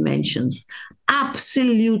human inventions.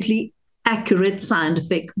 Absolutely accurate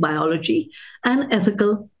scientific biology and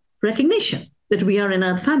ethical recognition that we are an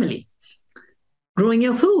earth family. Growing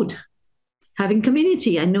your food, having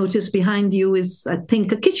community. I notice behind you is, I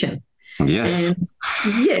think, a kitchen. Yes.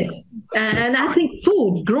 Yes. And I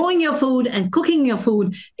think growing your food and cooking your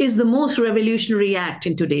food is the most revolutionary act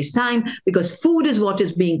in today's time, because food is what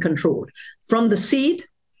is being controlled. From the seed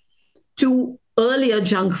to earlier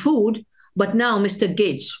junk food, but now Mr.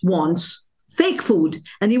 Gates wants fake food,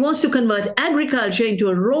 and he wants to convert agriculture into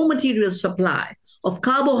a raw material supply of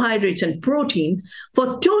carbohydrates and protein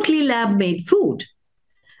for totally lab-made food.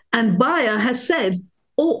 And Bayer has said,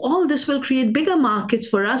 all this will create bigger markets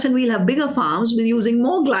for us, and we'll have bigger farms with using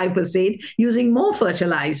more glyphosate, using more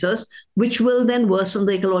fertilizers, which will then worsen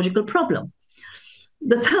the ecological problem.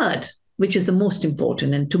 The third, which is the most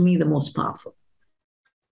important and to me the most powerful,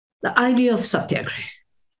 the idea of satyagraha.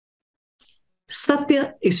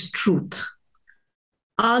 Satya is truth.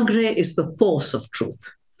 Agraha is the force of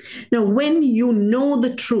truth. Now, when you know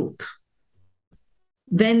the truth,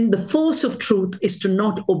 then the force of truth is to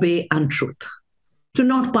not obey untruth, to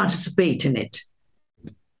not participate in it,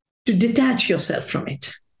 to detach yourself from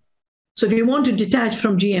it. So if you want to detach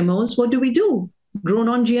from GMOs, what do? Grow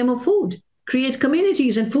non-GMO food, create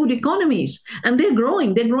communities and food economies. And they're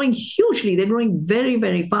growing hugely. They're growing very,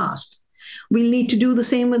 very fast. We'll need to do the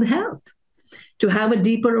same with health, to have a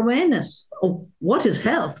deeper awareness of what is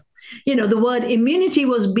health. The word immunity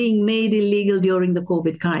was being made illegal during the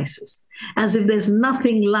COVID crisis, as if there's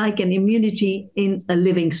nothing like an immunity in a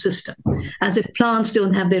living system, as if plants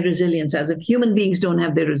don't have their resilience, as if human beings don't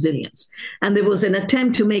have their resilience. And there was an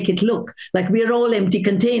attempt to make it look like we're all empty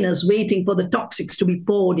containers waiting for the toxics to be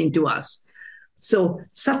poured into us. So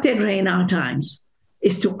satyagraha in our times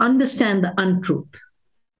is to understand the untruth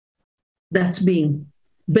that's being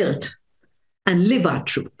built and live our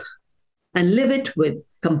truth, and live it with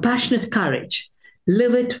compassionate courage,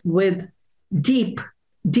 live it with deep,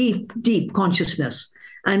 deep, deep consciousness,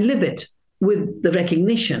 and live it with the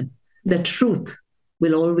recognition that truth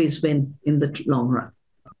will always win in the long run.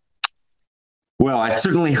 Well, I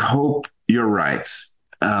certainly hope you're right.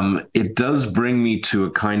 It does bring me to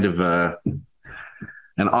a kind of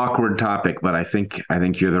an awkward topic, but I think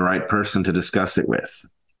you're the right person to discuss it with.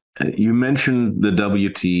 You mentioned the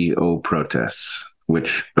WTO protests,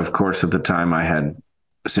 which, of course, at the time I had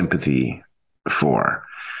sympathy for.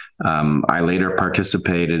 I later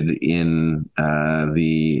participated in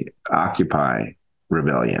the Occupy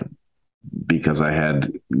rebellion because I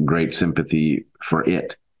had great sympathy for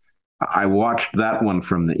it. I watched that one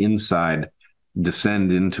from the inside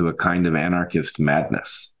descend into a kind of anarchist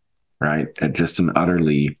madness, right? Just an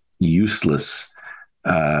utterly useless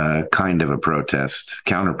kind of a protest,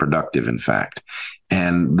 counterproductive, in fact.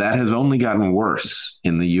 And that has only gotten worse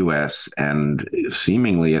in the US, and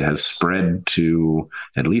seemingly it has spread to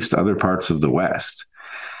at least other parts of the West.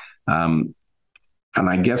 And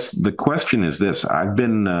I guess the question is this: I've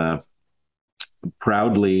been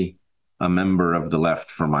proudly a member of the left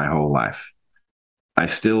for my whole life. I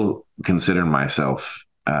still consider myself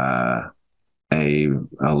a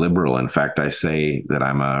liberal. In fact, I say that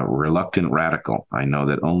I'm a reluctant radical. I know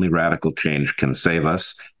that only radical change can save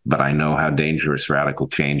us, but I know how dangerous radical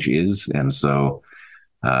change is. And so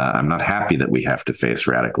I'm not happy that we have to face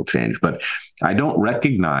radical change. But I don't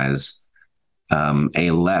recognize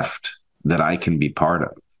a left that I can be part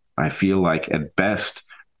of. I feel like at best,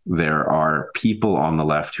 there are people on the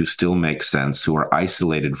left who still make sense, who are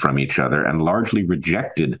isolated from each other and largely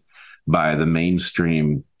rejected by the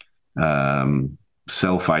mainstream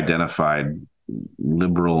self-identified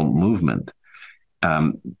liberal movement.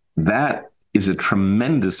 That is a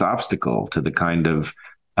tremendous obstacle to the kind of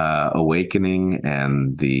awakening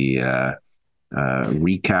and the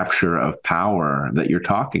recapture of power that you're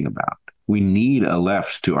talking about. We need a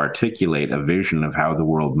left to articulate a vision of how the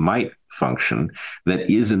world might function that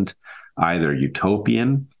isn't either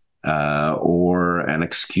utopian or an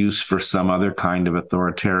excuse for some other kind of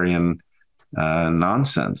authoritarian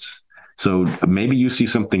nonsense. So maybe you see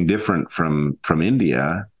something different from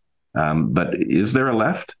India, but is there a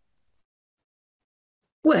left?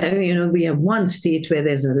 Well, we have one state where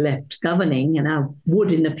there's a left governing, and I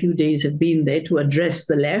would in a few days have been there to address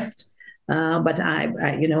the left. But I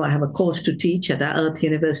have a course to teach at our Earth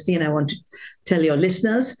University, and I want to tell your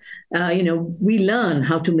listeners, we learn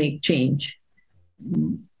how to make change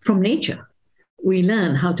from nature. We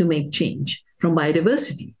learn how to make change from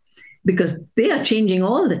biodiversity, because they are changing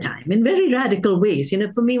all the time in very radical ways.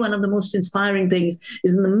 For me, one of the most inspiring things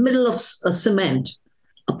is in the middle of a cement,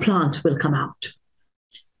 a plant will come out.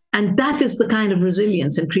 And that is the kind of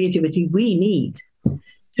resilience and creativity we need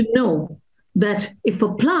to know that if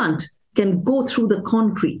a plant can go through the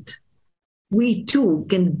concrete, we too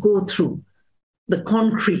can go through the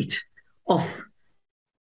concrete of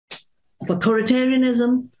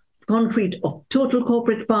authoritarianism, concrete of total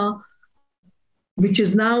corporate power, which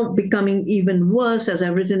is now becoming even worse, as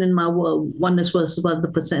I've written in my Oneness versus What the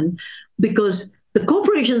Percent, because the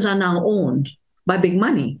corporations are now owned by big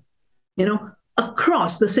money,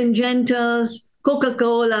 across the Syngentas,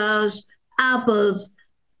 Coca-Colas, Apples,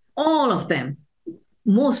 all of them.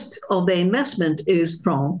 Most of their investment is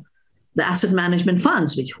from the asset management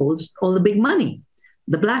funds, which holds all the big money,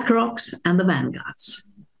 the BlackRocks and the Vanguards.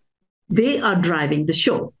 They are driving the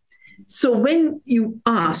show. So when you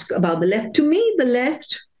ask about the left, to me, the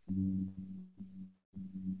left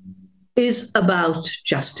is about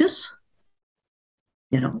justice.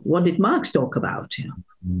 What did Marx talk about?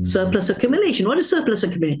 Surplus accumulation. What is surplus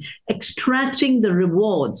accumulation? Extracting the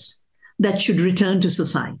rewards that should return to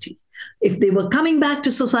society. If they were coming back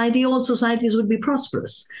to society, all societies would be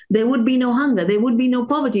prosperous. There would be no hunger. There would be no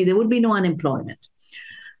poverty. There would be no unemployment.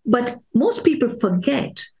 But most people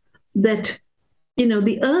forget that,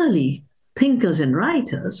 the early thinkers and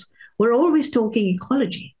writers were always talking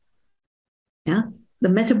ecology. Yeah, the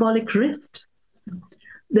metabolic rift.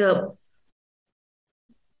 The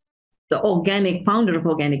founder of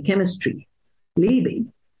organic chemistry, Levy,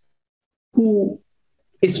 who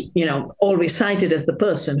is, always cited as the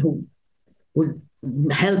person who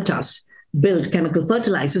helped us build chemical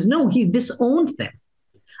fertilizers. No, he disowned them.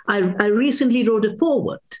 I recently wrote a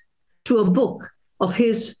foreword to a book of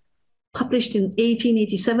his published in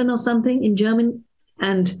 1887 or something in German,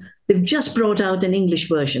 and they've just brought out an English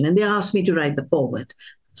version, and they asked me to write the foreword.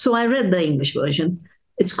 So I read the English version.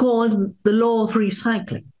 It's called The Law of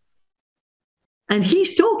Recycling. And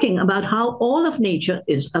he's talking about how all of nature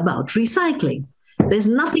is about recycling. There's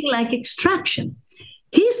nothing like extraction.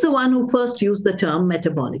 He's the one who first used the term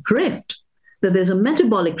metabolic rift, that there's a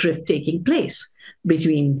metabolic rift taking place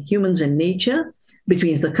between humans and nature,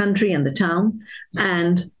 between the country and the town.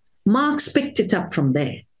 And Marx picked it up from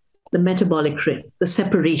there, the metabolic rift, the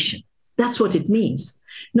separation. That's what it means.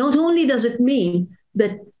 Not only does it mean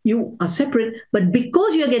that you are separate, but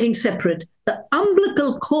because you're getting separate, the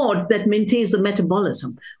umbilical cord that maintains the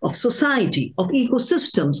metabolism of society, of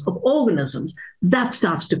ecosystems, of organisms, that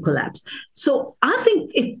starts to collapse. So I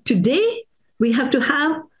think if today we have to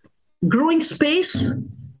have growing space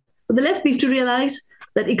for the left, we have to realize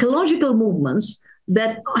that ecological movements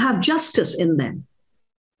that have justice in them,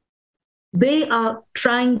 they are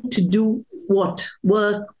trying to do what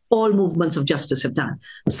work all movements of justice have done.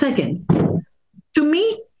 Second, to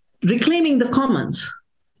me, reclaiming the commons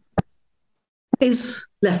is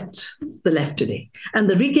the left today. And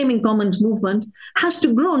the Reclaiming Commons movement has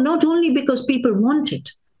to grow not only because people want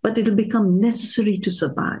it, but it'll become necessary to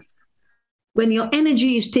survive. When your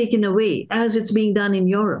energy is taken away, as it's being done in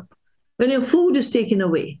Europe, when your food is taken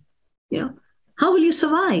away, how will you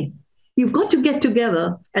survive? You've got to get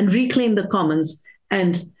together and reclaim the commons.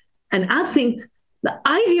 And I think the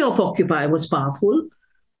idea of Occupy was powerful.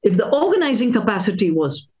 If the organizing capacity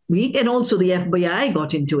was weak, and also the FBI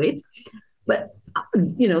got into it, but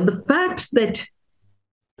the fact that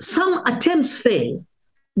some attempts fail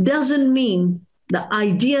doesn't mean the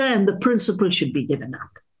idea and the principle should be given up.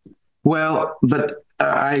 Well, but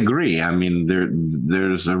I agree. I mean,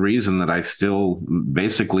 there's a reason that I still,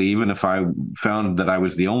 basically, even if I found that I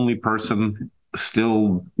was the only person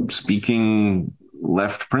still speaking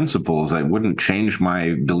left principles, I wouldn't change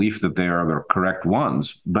my belief that they are the correct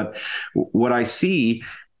ones. But what I see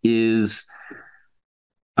is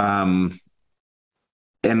an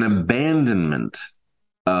abandonment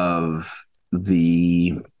of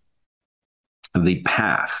the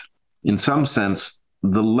path. In some sense,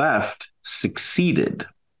 the left succeeded.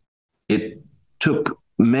 It took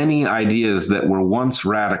many ideas that were once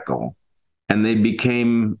radical and they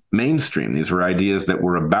became mainstream. These were ideas that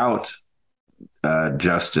were about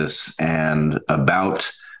justice and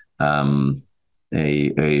about a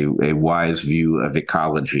wise view of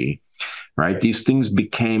ecology, right? These things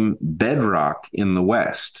became bedrock in the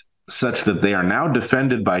West, such that they are now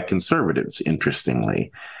defended by conservatives,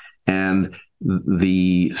 interestingly. And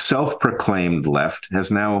the self-proclaimed left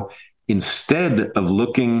has now, instead of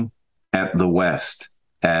looking at the West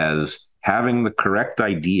as having the correct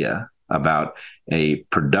idea about a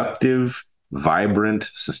productive,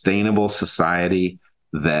 vibrant, sustainable society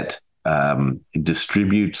that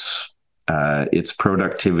distributes its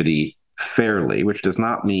productivity fairly, which does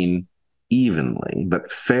not mean evenly,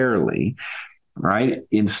 but fairly, right?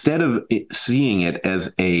 Instead of seeing it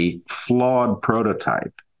as a flawed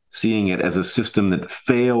prototype, seeing it as a system that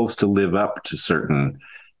fails to live up to certain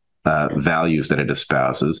values that it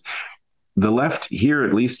espouses, the left here,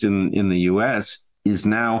 at least in the US, is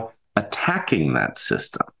now attacking that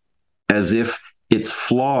system as if its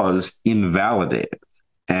flaws invalidate it.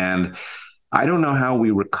 And I don't know how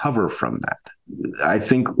we recover from that. I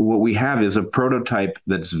think what we have is a prototype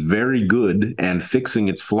that's very good, and fixing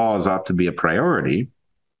its flaws ought to be a priority.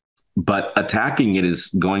 But attacking it is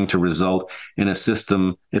going to result in a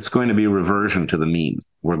system, it's going to be a reversion to the mean.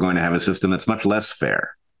 We're going to have a system that's much less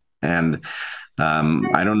fair. And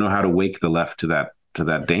I don't know how to wake the left to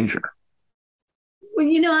that danger. Well,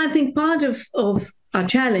 I think part of our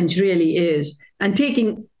challenge really is, and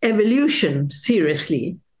taking evolution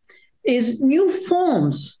seriously, is new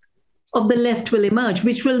forms of the left will emerge,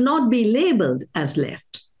 which will not be labeled as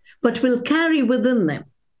left, but will carry within them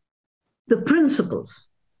the principles.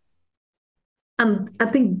 And I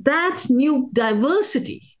think that new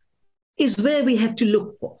diversity is where we have to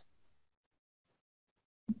look for.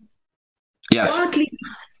 Yes. Partly,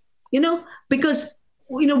 because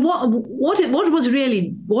what was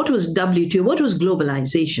WTO? What was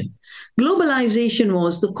globalization? Globalization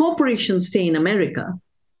was the corporations stay in America,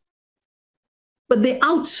 but they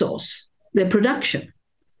outsource their production.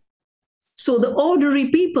 So the ordinary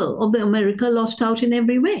people of America lost out in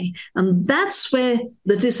every way. And that's where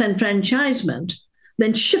the disenfranchisement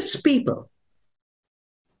then shifts people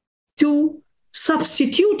to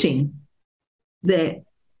substituting their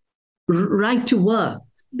right to work,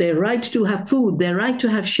 their right to have food, their right to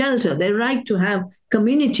have shelter, their right to have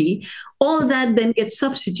community. All that then gets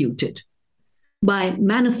substituted by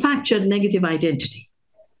manufactured negative identity.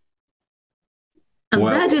 And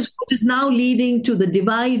that is what is now leading to the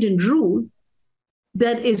divide and rule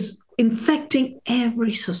that is infecting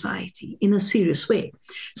every society in a serious way.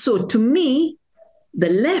 So to me, the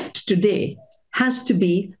left today has to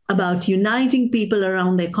be about uniting people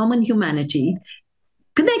around their common humanity,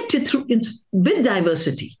 connected with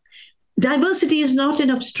diversity. Diversity is not an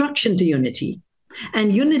obstruction to unity,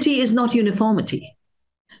 and unity is not uniformity.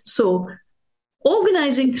 So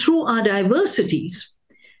organizing through our diversities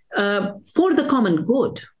for the common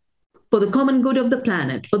good of the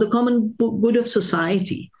planet, for the common good of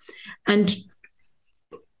society, and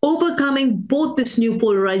overcoming both this new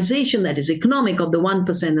polarization that is economic of the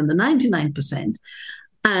 1% and the 99%,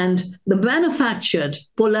 and the manufactured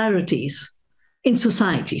polarities in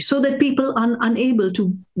society, so that people are unable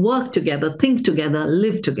to work together, think together,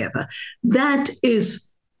 live together. That is,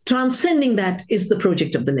 transcending that is the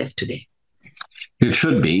project of the left today. It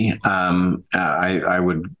should be. I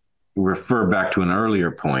would refer back to an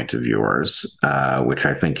earlier point of yours, which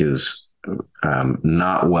I think is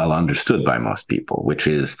not well understood by most people, which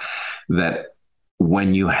is that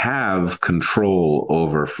when you have control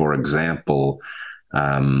over, for example,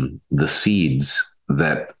 the seeds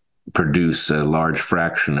that produce a large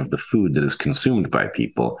fraction of the food that is consumed by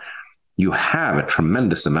people, you have a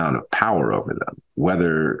tremendous amount of power over them.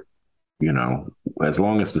 Whether, as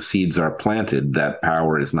long as the seeds are planted, that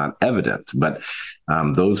power is not evident. But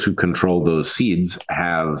those who control those seeds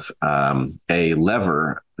have a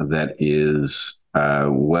lever that is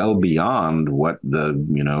well beyond what the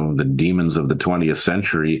demons of the 20th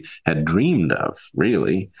century had dreamed of,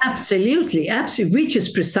 really. Absolutely, which is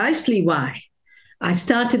precisely why I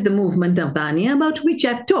started the movement of Vandana, about which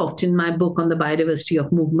I've talked in my book on the biodiversity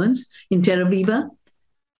of movements in Terra Viva,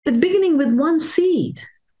 that beginning with one seed,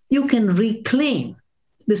 you can reclaim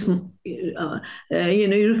this,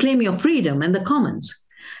 reclaim your freedom and the commons.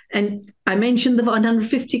 And I mentioned the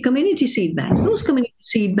 150 community seed banks. Those community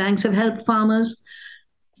seed banks have helped farmers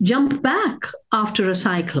jump back after a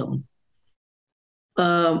cyclone.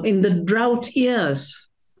 In the drought years,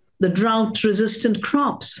 the drought-resistant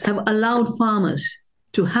crops have allowed farmers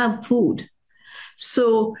to have food.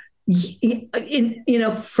 So,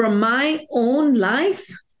 from my own life,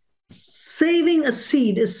 saving a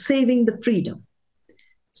seed is saving the freedom,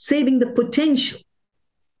 saving the potential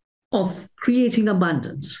of creating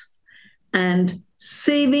abundance, and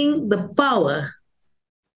saving the power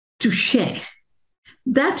to share.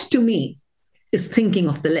 That, to me, is thinking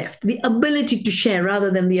of the left, the ability to share rather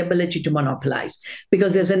than the ability to monopolize,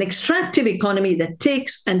 because there's an extractive economy that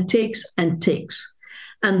takes and takes and takes.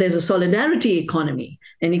 And there's a solidarity economy,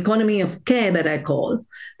 an economy of care that I call,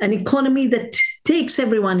 an economy that takes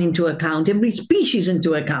everyone into account, every species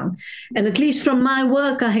into account. And at least from my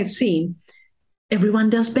work, I have seen everyone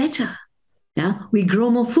does better. Yeah, we grow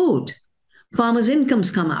more food. Farmers'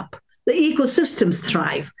 incomes come up. The ecosystems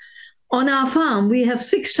thrive. On our farm, we have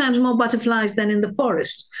 6 times more butterflies than in the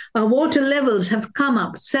forest. Our water levels have come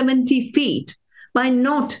up 70 feet by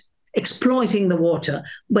not exploiting the water,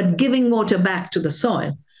 but giving water back to the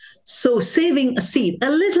soil. So saving a seed,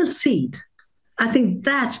 a little seed, I think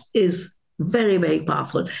that is very, very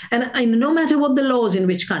powerful. And no matter what the laws in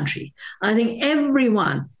which country, I think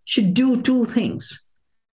everyone should do 2 things.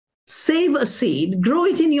 Save a seed, grow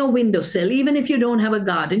it in your windowsill, even if you don't have a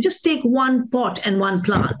garden. Just take 1 pot and 1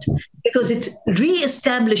 plant, because it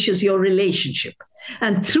reestablishes your relationship.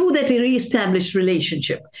 And through that reestablished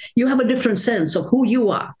relationship, you have a different sense of who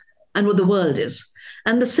you are and what the world is.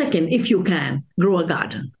 And the second, if you can, grow a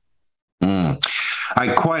garden.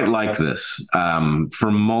 I quite like this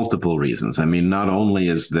for multiple reasons. I mean, not only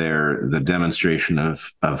is there the demonstration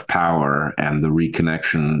of power and the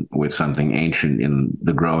reconnection with something ancient in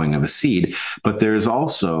the growing of a seed, but there's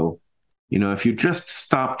also, if you just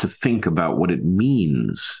stop to think about what it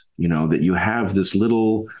means, that you have this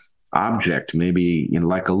little object, maybe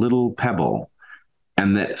like a little pebble,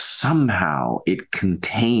 and that somehow it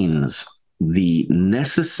contains the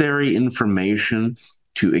necessary information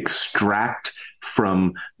to extract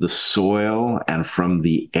from the soil and from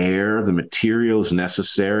the air the materials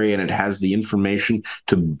necessary, and it has the information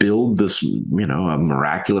to build this,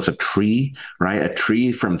 a tree, right? A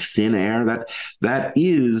tree from thin air. That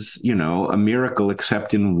is, a miracle,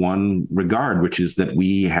 except in one regard, which is that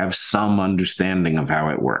we have some understanding of how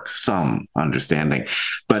it works, some understanding.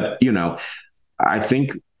 But, I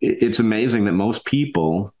think it's amazing that most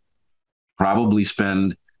people probably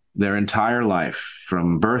spend their entire life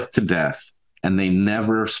from birth to death, and they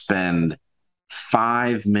never spend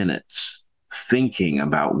 5 minutes thinking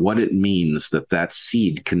about what it means that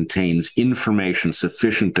seed contains information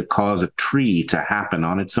sufficient to cause a tree to happen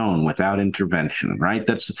on its own without intervention, right?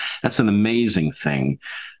 That's an amazing thing.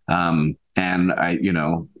 And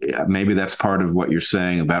maybe that's part of what you're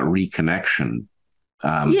saying about reconnection.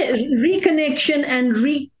 Reconnection and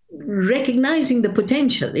recognizing the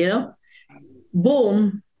potential,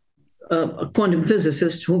 Bohm, a quantum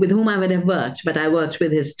physicist with whom I would have worked, but I worked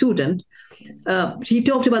with his student, he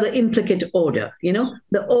talked about the implicate order,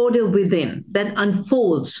 the order within that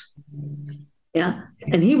unfolds. Yeah.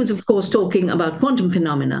 And he was, of course, talking about quantum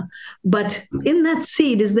phenomena, but in that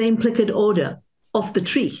seed is the implicate order of the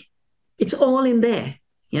tree. It's all in there.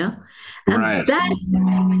 Yeah. And right. that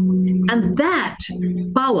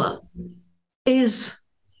power is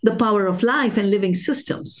the power of life and living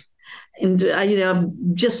systems. And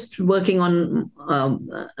I'm just working on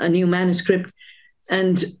a new manuscript,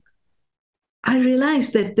 and I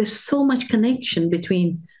realized that there's so much connection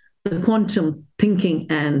between the quantum thinking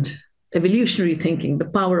and evolutionary thinking, the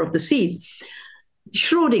power of the seed.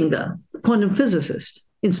 Schrödinger, the quantum physicist,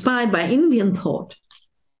 inspired by Indian thought,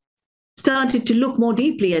 started to look more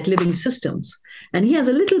deeply at living systems. And he has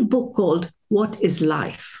a little book called What is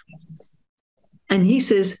Life? And he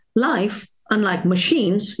says, life, unlike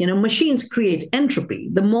machines, machines create entropy.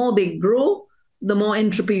 The more they grow, the more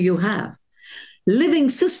entropy you have. Living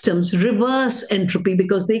systems reverse entropy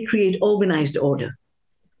because they create organized order.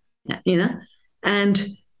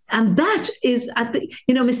 And that is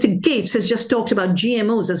Mr. Gates has just talked about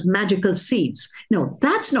GMOs as magical seeds. No,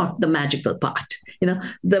 that's not the magical part.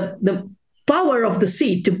 The power of the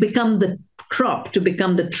seed to become the crop, to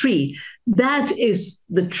become the tree, that is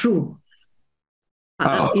the true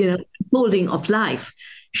unfolding of life.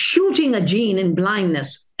 Shooting a gene in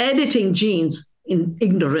blindness, editing genes in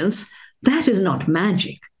ignorance, that is not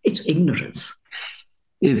magic. It's ignorance.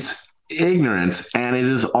 It's ignorance. And it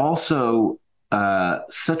is also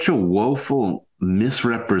such a woeful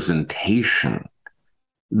misrepresentation.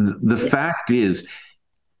 The fact is,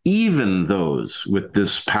 even those with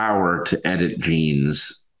this power to edit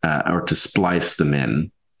genes or to splice them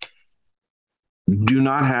in do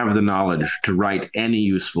not have the knowledge to write any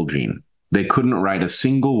useful gene. They couldn't write a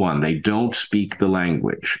single one. They don't speak the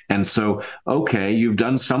language. And so, okay, you've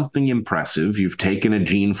done something impressive. You've taken a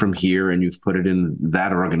gene from here and you've put it in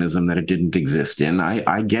that organism that it didn't exist in.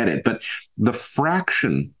 I get it. But the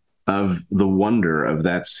fraction of the wonder of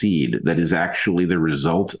that seed that is actually the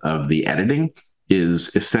result of the editing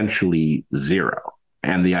is essentially zero.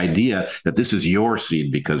 And the idea that this is your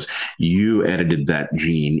seed because you edited that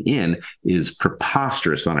gene in is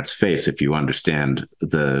preposterous on its face if you understand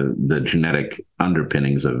the genetic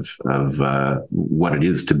underpinnings of what it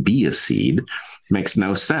is to be a seed. It makes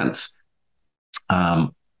no sense.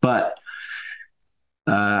 But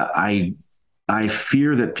I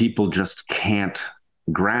fear that people just can't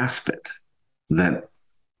grasp it, that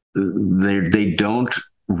they don't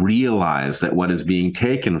realize that what is being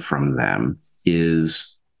taken from them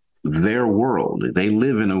is their world. They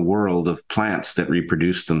live in a world of plants that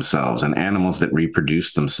reproduce themselves and animals that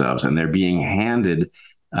reproduce themselves, and they're being handed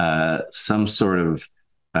some sort of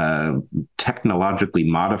technologically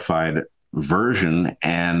modified version,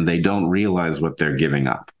 and they don't realize what they're giving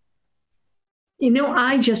up.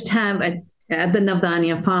 I just have at the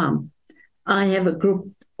Navdanya farm, I have a group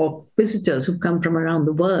of visitors who've come from around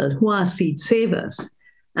the world who are seed savers.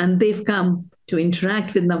 And they've come to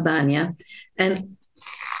interact with Navdanya. And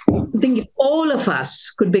I think if all of us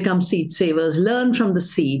could become seed savers, learn from the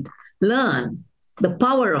seed, learn the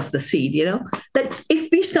power of the seed, that if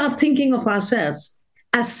we start thinking of ourselves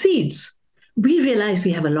as seeds, we realize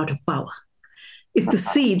we have a lot of power. If the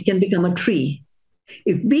seed can become a tree,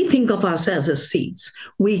 if we think of ourselves as seeds,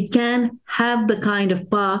 we can have the kind of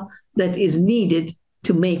power that is needed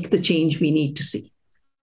to make the change we need to see.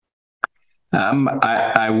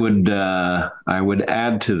 I would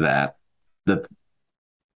add to that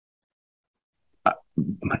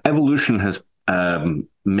evolution has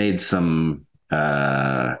made some.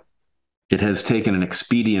 It has taken an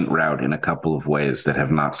expedient route in a couple of ways that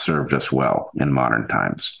have not served us well in modern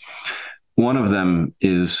times. One of them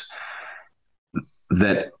is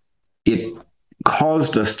that it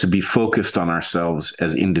caused us to be focused on ourselves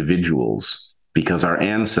as individuals because our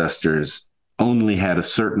ancestors only had a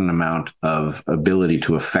certain amount of ability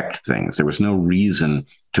to affect things. There was no reason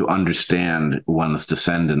to understand one's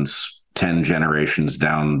descendants 10 generations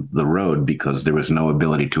down the road because there was no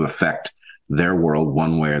ability to affect their world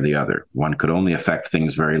one way or the other. One could only affect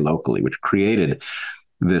things very locally, which created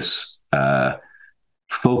this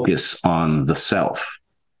focus on the self.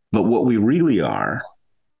 But what we really are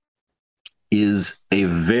is a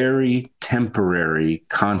very temporary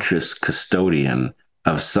conscious custodian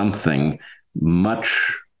of something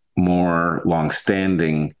much more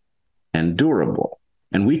long-standing and durable.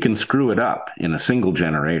 And we can screw it up in a single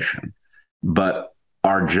generation. But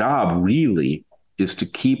our job really is to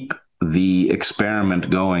keep the experiment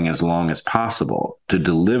going as long as possible, to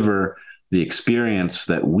deliver the experience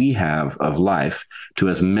that we have of life to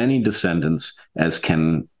as many descendants as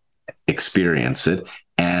can experience it,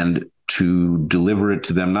 and to deliver it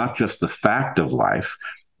to them, not just the fact of life,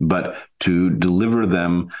 but to deliver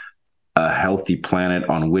them a healthy planet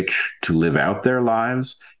on which to live out their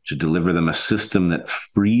lives, to deliver them a system that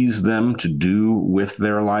frees them to do with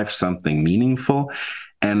their life something meaningful.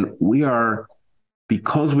 And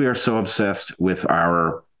because we are so obsessed with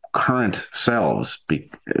our current selves,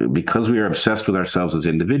 because we are obsessed with ourselves as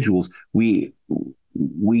individuals, we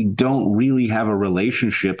don't really have a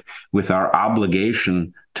relationship with our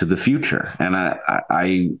obligation to the future. And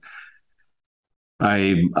I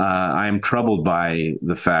am troubled by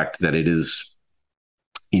the fact that it is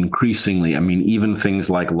increasingly, even things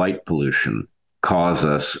like light pollution cause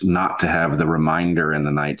us not to have the reminder in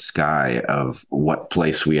the night sky of what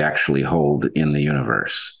place we actually hold in the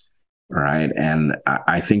universe, right? And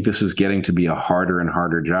I think this is getting to be a harder and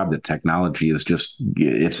harder job. That technology is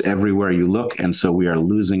it's everywhere you look. And so we are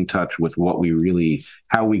losing touch with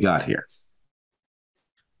how we got here.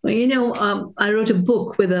 Well, I wrote a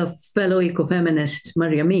book with a fellow ecofeminist,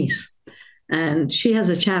 Maria Mies, and she has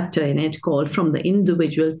a chapter in it called From the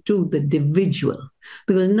Individual to the Dividual,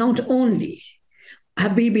 because not only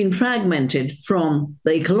have we been fragmented from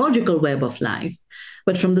the ecological web of life,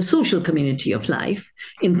 but from the social community of life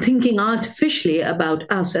in thinking artificially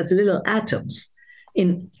about us as little atoms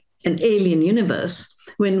in an alien universe,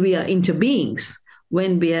 when we are interbeings,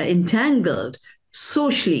 when we are entangled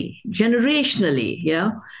socially, generationally,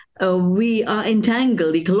 we are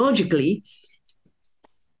entangled ecologically.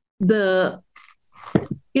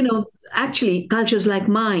 Actually, cultures like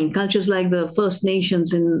mine, cultures like the First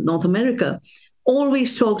Nations in North America,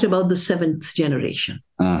 always talked about the seventh generation.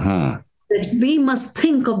 That we must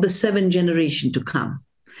think of the seventh generation to come.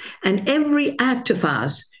 And every act of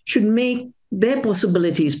ours should make their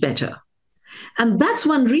possibilities better. And that's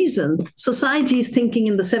one reason society is thinking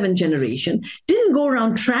in the seventh generation. Didn't go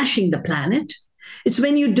around trashing the planet. It's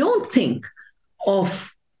when you don't think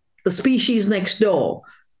of the species next door,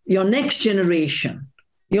 your next generation,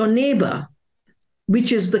 your neighbor,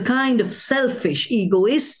 which is the kind of selfish,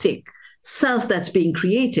 egoistic self that's being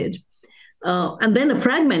created, and then a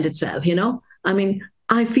fragmented self,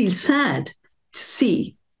 I feel sad to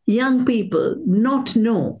see young people not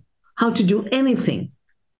know how to do anything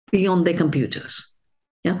beyond their computers.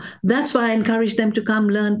 That's why I encourage them to come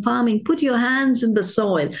learn farming. Put your hands in the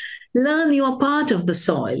soil. Learn you are part of the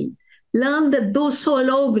soil. Learn that those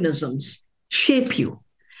soil organisms shape you.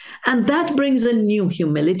 And that brings a new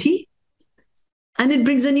humility, and it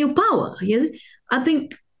brings a new power. I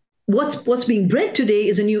think what's being bred today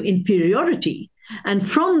is a new inferiority. And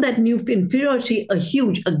from that new inferiority, a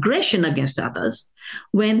huge aggression against others.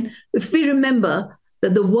 If we remember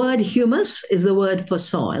that the word humus is the word for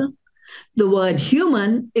soil, the word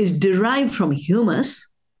human is derived from humus,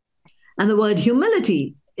 and the word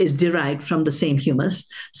humility is derived from the same humus.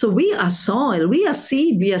 So we are soil, we are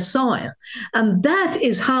seed, we are soil. And that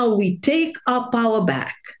is how we take our power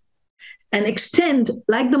back and extend,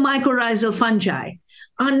 like the mycorrhizal fungi,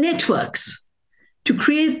 our networks to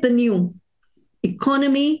create the new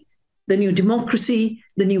economy, the new democracy,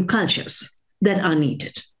 the new cultures that are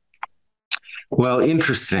needed. Well,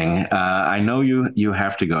 interesting. I know you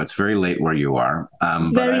have to go. It's very late where you are.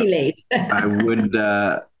 Very late.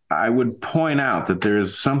 I would point out that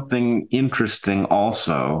there's something interesting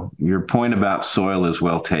also. Your point about soil is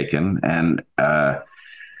well taken, and I'm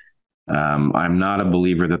not a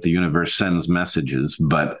believer that the universe sends messages,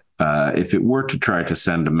 but if it were to try to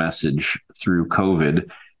send a message through COVID,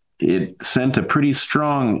 it sent a pretty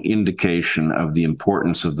strong indication of the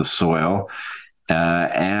importance of the soil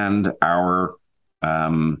and our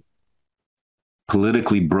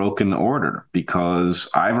politically broken order, because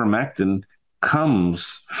ivermectin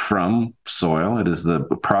comes from soil. It is the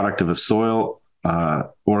product of a soil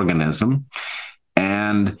organism.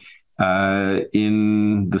 And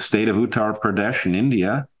in the state of Uttar Pradesh in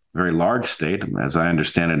India, a very large state, as I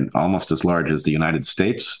understand it, almost as large as the United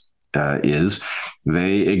States is,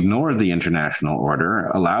 they ignored the international order,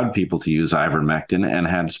 allowed people to use ivermectin, and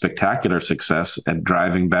had spectacular success at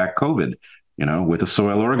driving back COVID, with a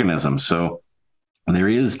soil organism. So there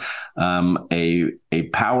is a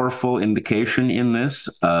powerful indication in this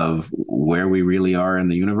of where we really are in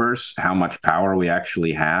the universe, how much power we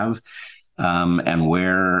actually have, and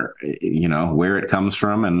where it comes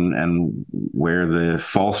from, and where the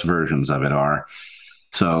false versions of it are.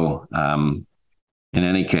 So in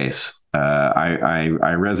any case,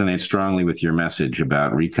 I resonate strongly with your message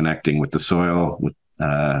about reconnecting with the soil, with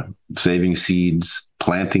saving seeds,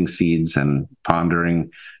 planting seeds, and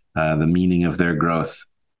pondering the meaning of their growth.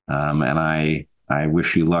 And I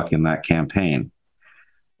wish you luck in that campaign.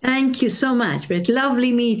 Thank you so much, Bret.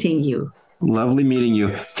 Lovely meeting you. Lovely meeting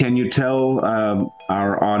you. Can you tell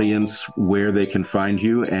our audience where they can find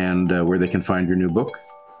you and where they can find your new book?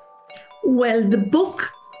 Well, the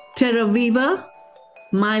book, Terra Viva,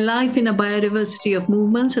 My Life in a Biodiversity of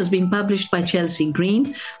Movements, has been published by Chelsea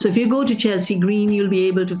Green. So if you go to Chelsea Green, you'll be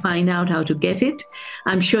able to find out how to get it.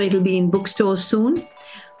 I'm sure it'll be in bookstores soon.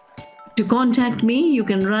 To contact me, you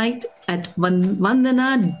can write at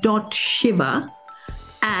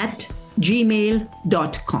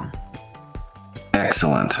vandana.shiva@gmail.com.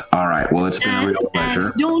 Excellent. All right. Well, it's been a real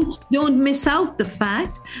pleasure. And don't miss out the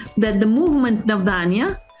fact that the movement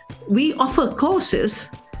Navdanya, we offer courses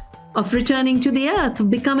of returning to the earth, of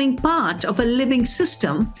becoming part of a living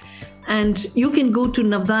system. And you can go to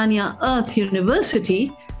Navdanya Earth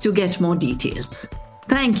University to get more details.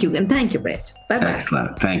 Thank you. And thank you, Bret. Bye-bye.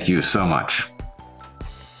 Excellent. Thank you so much.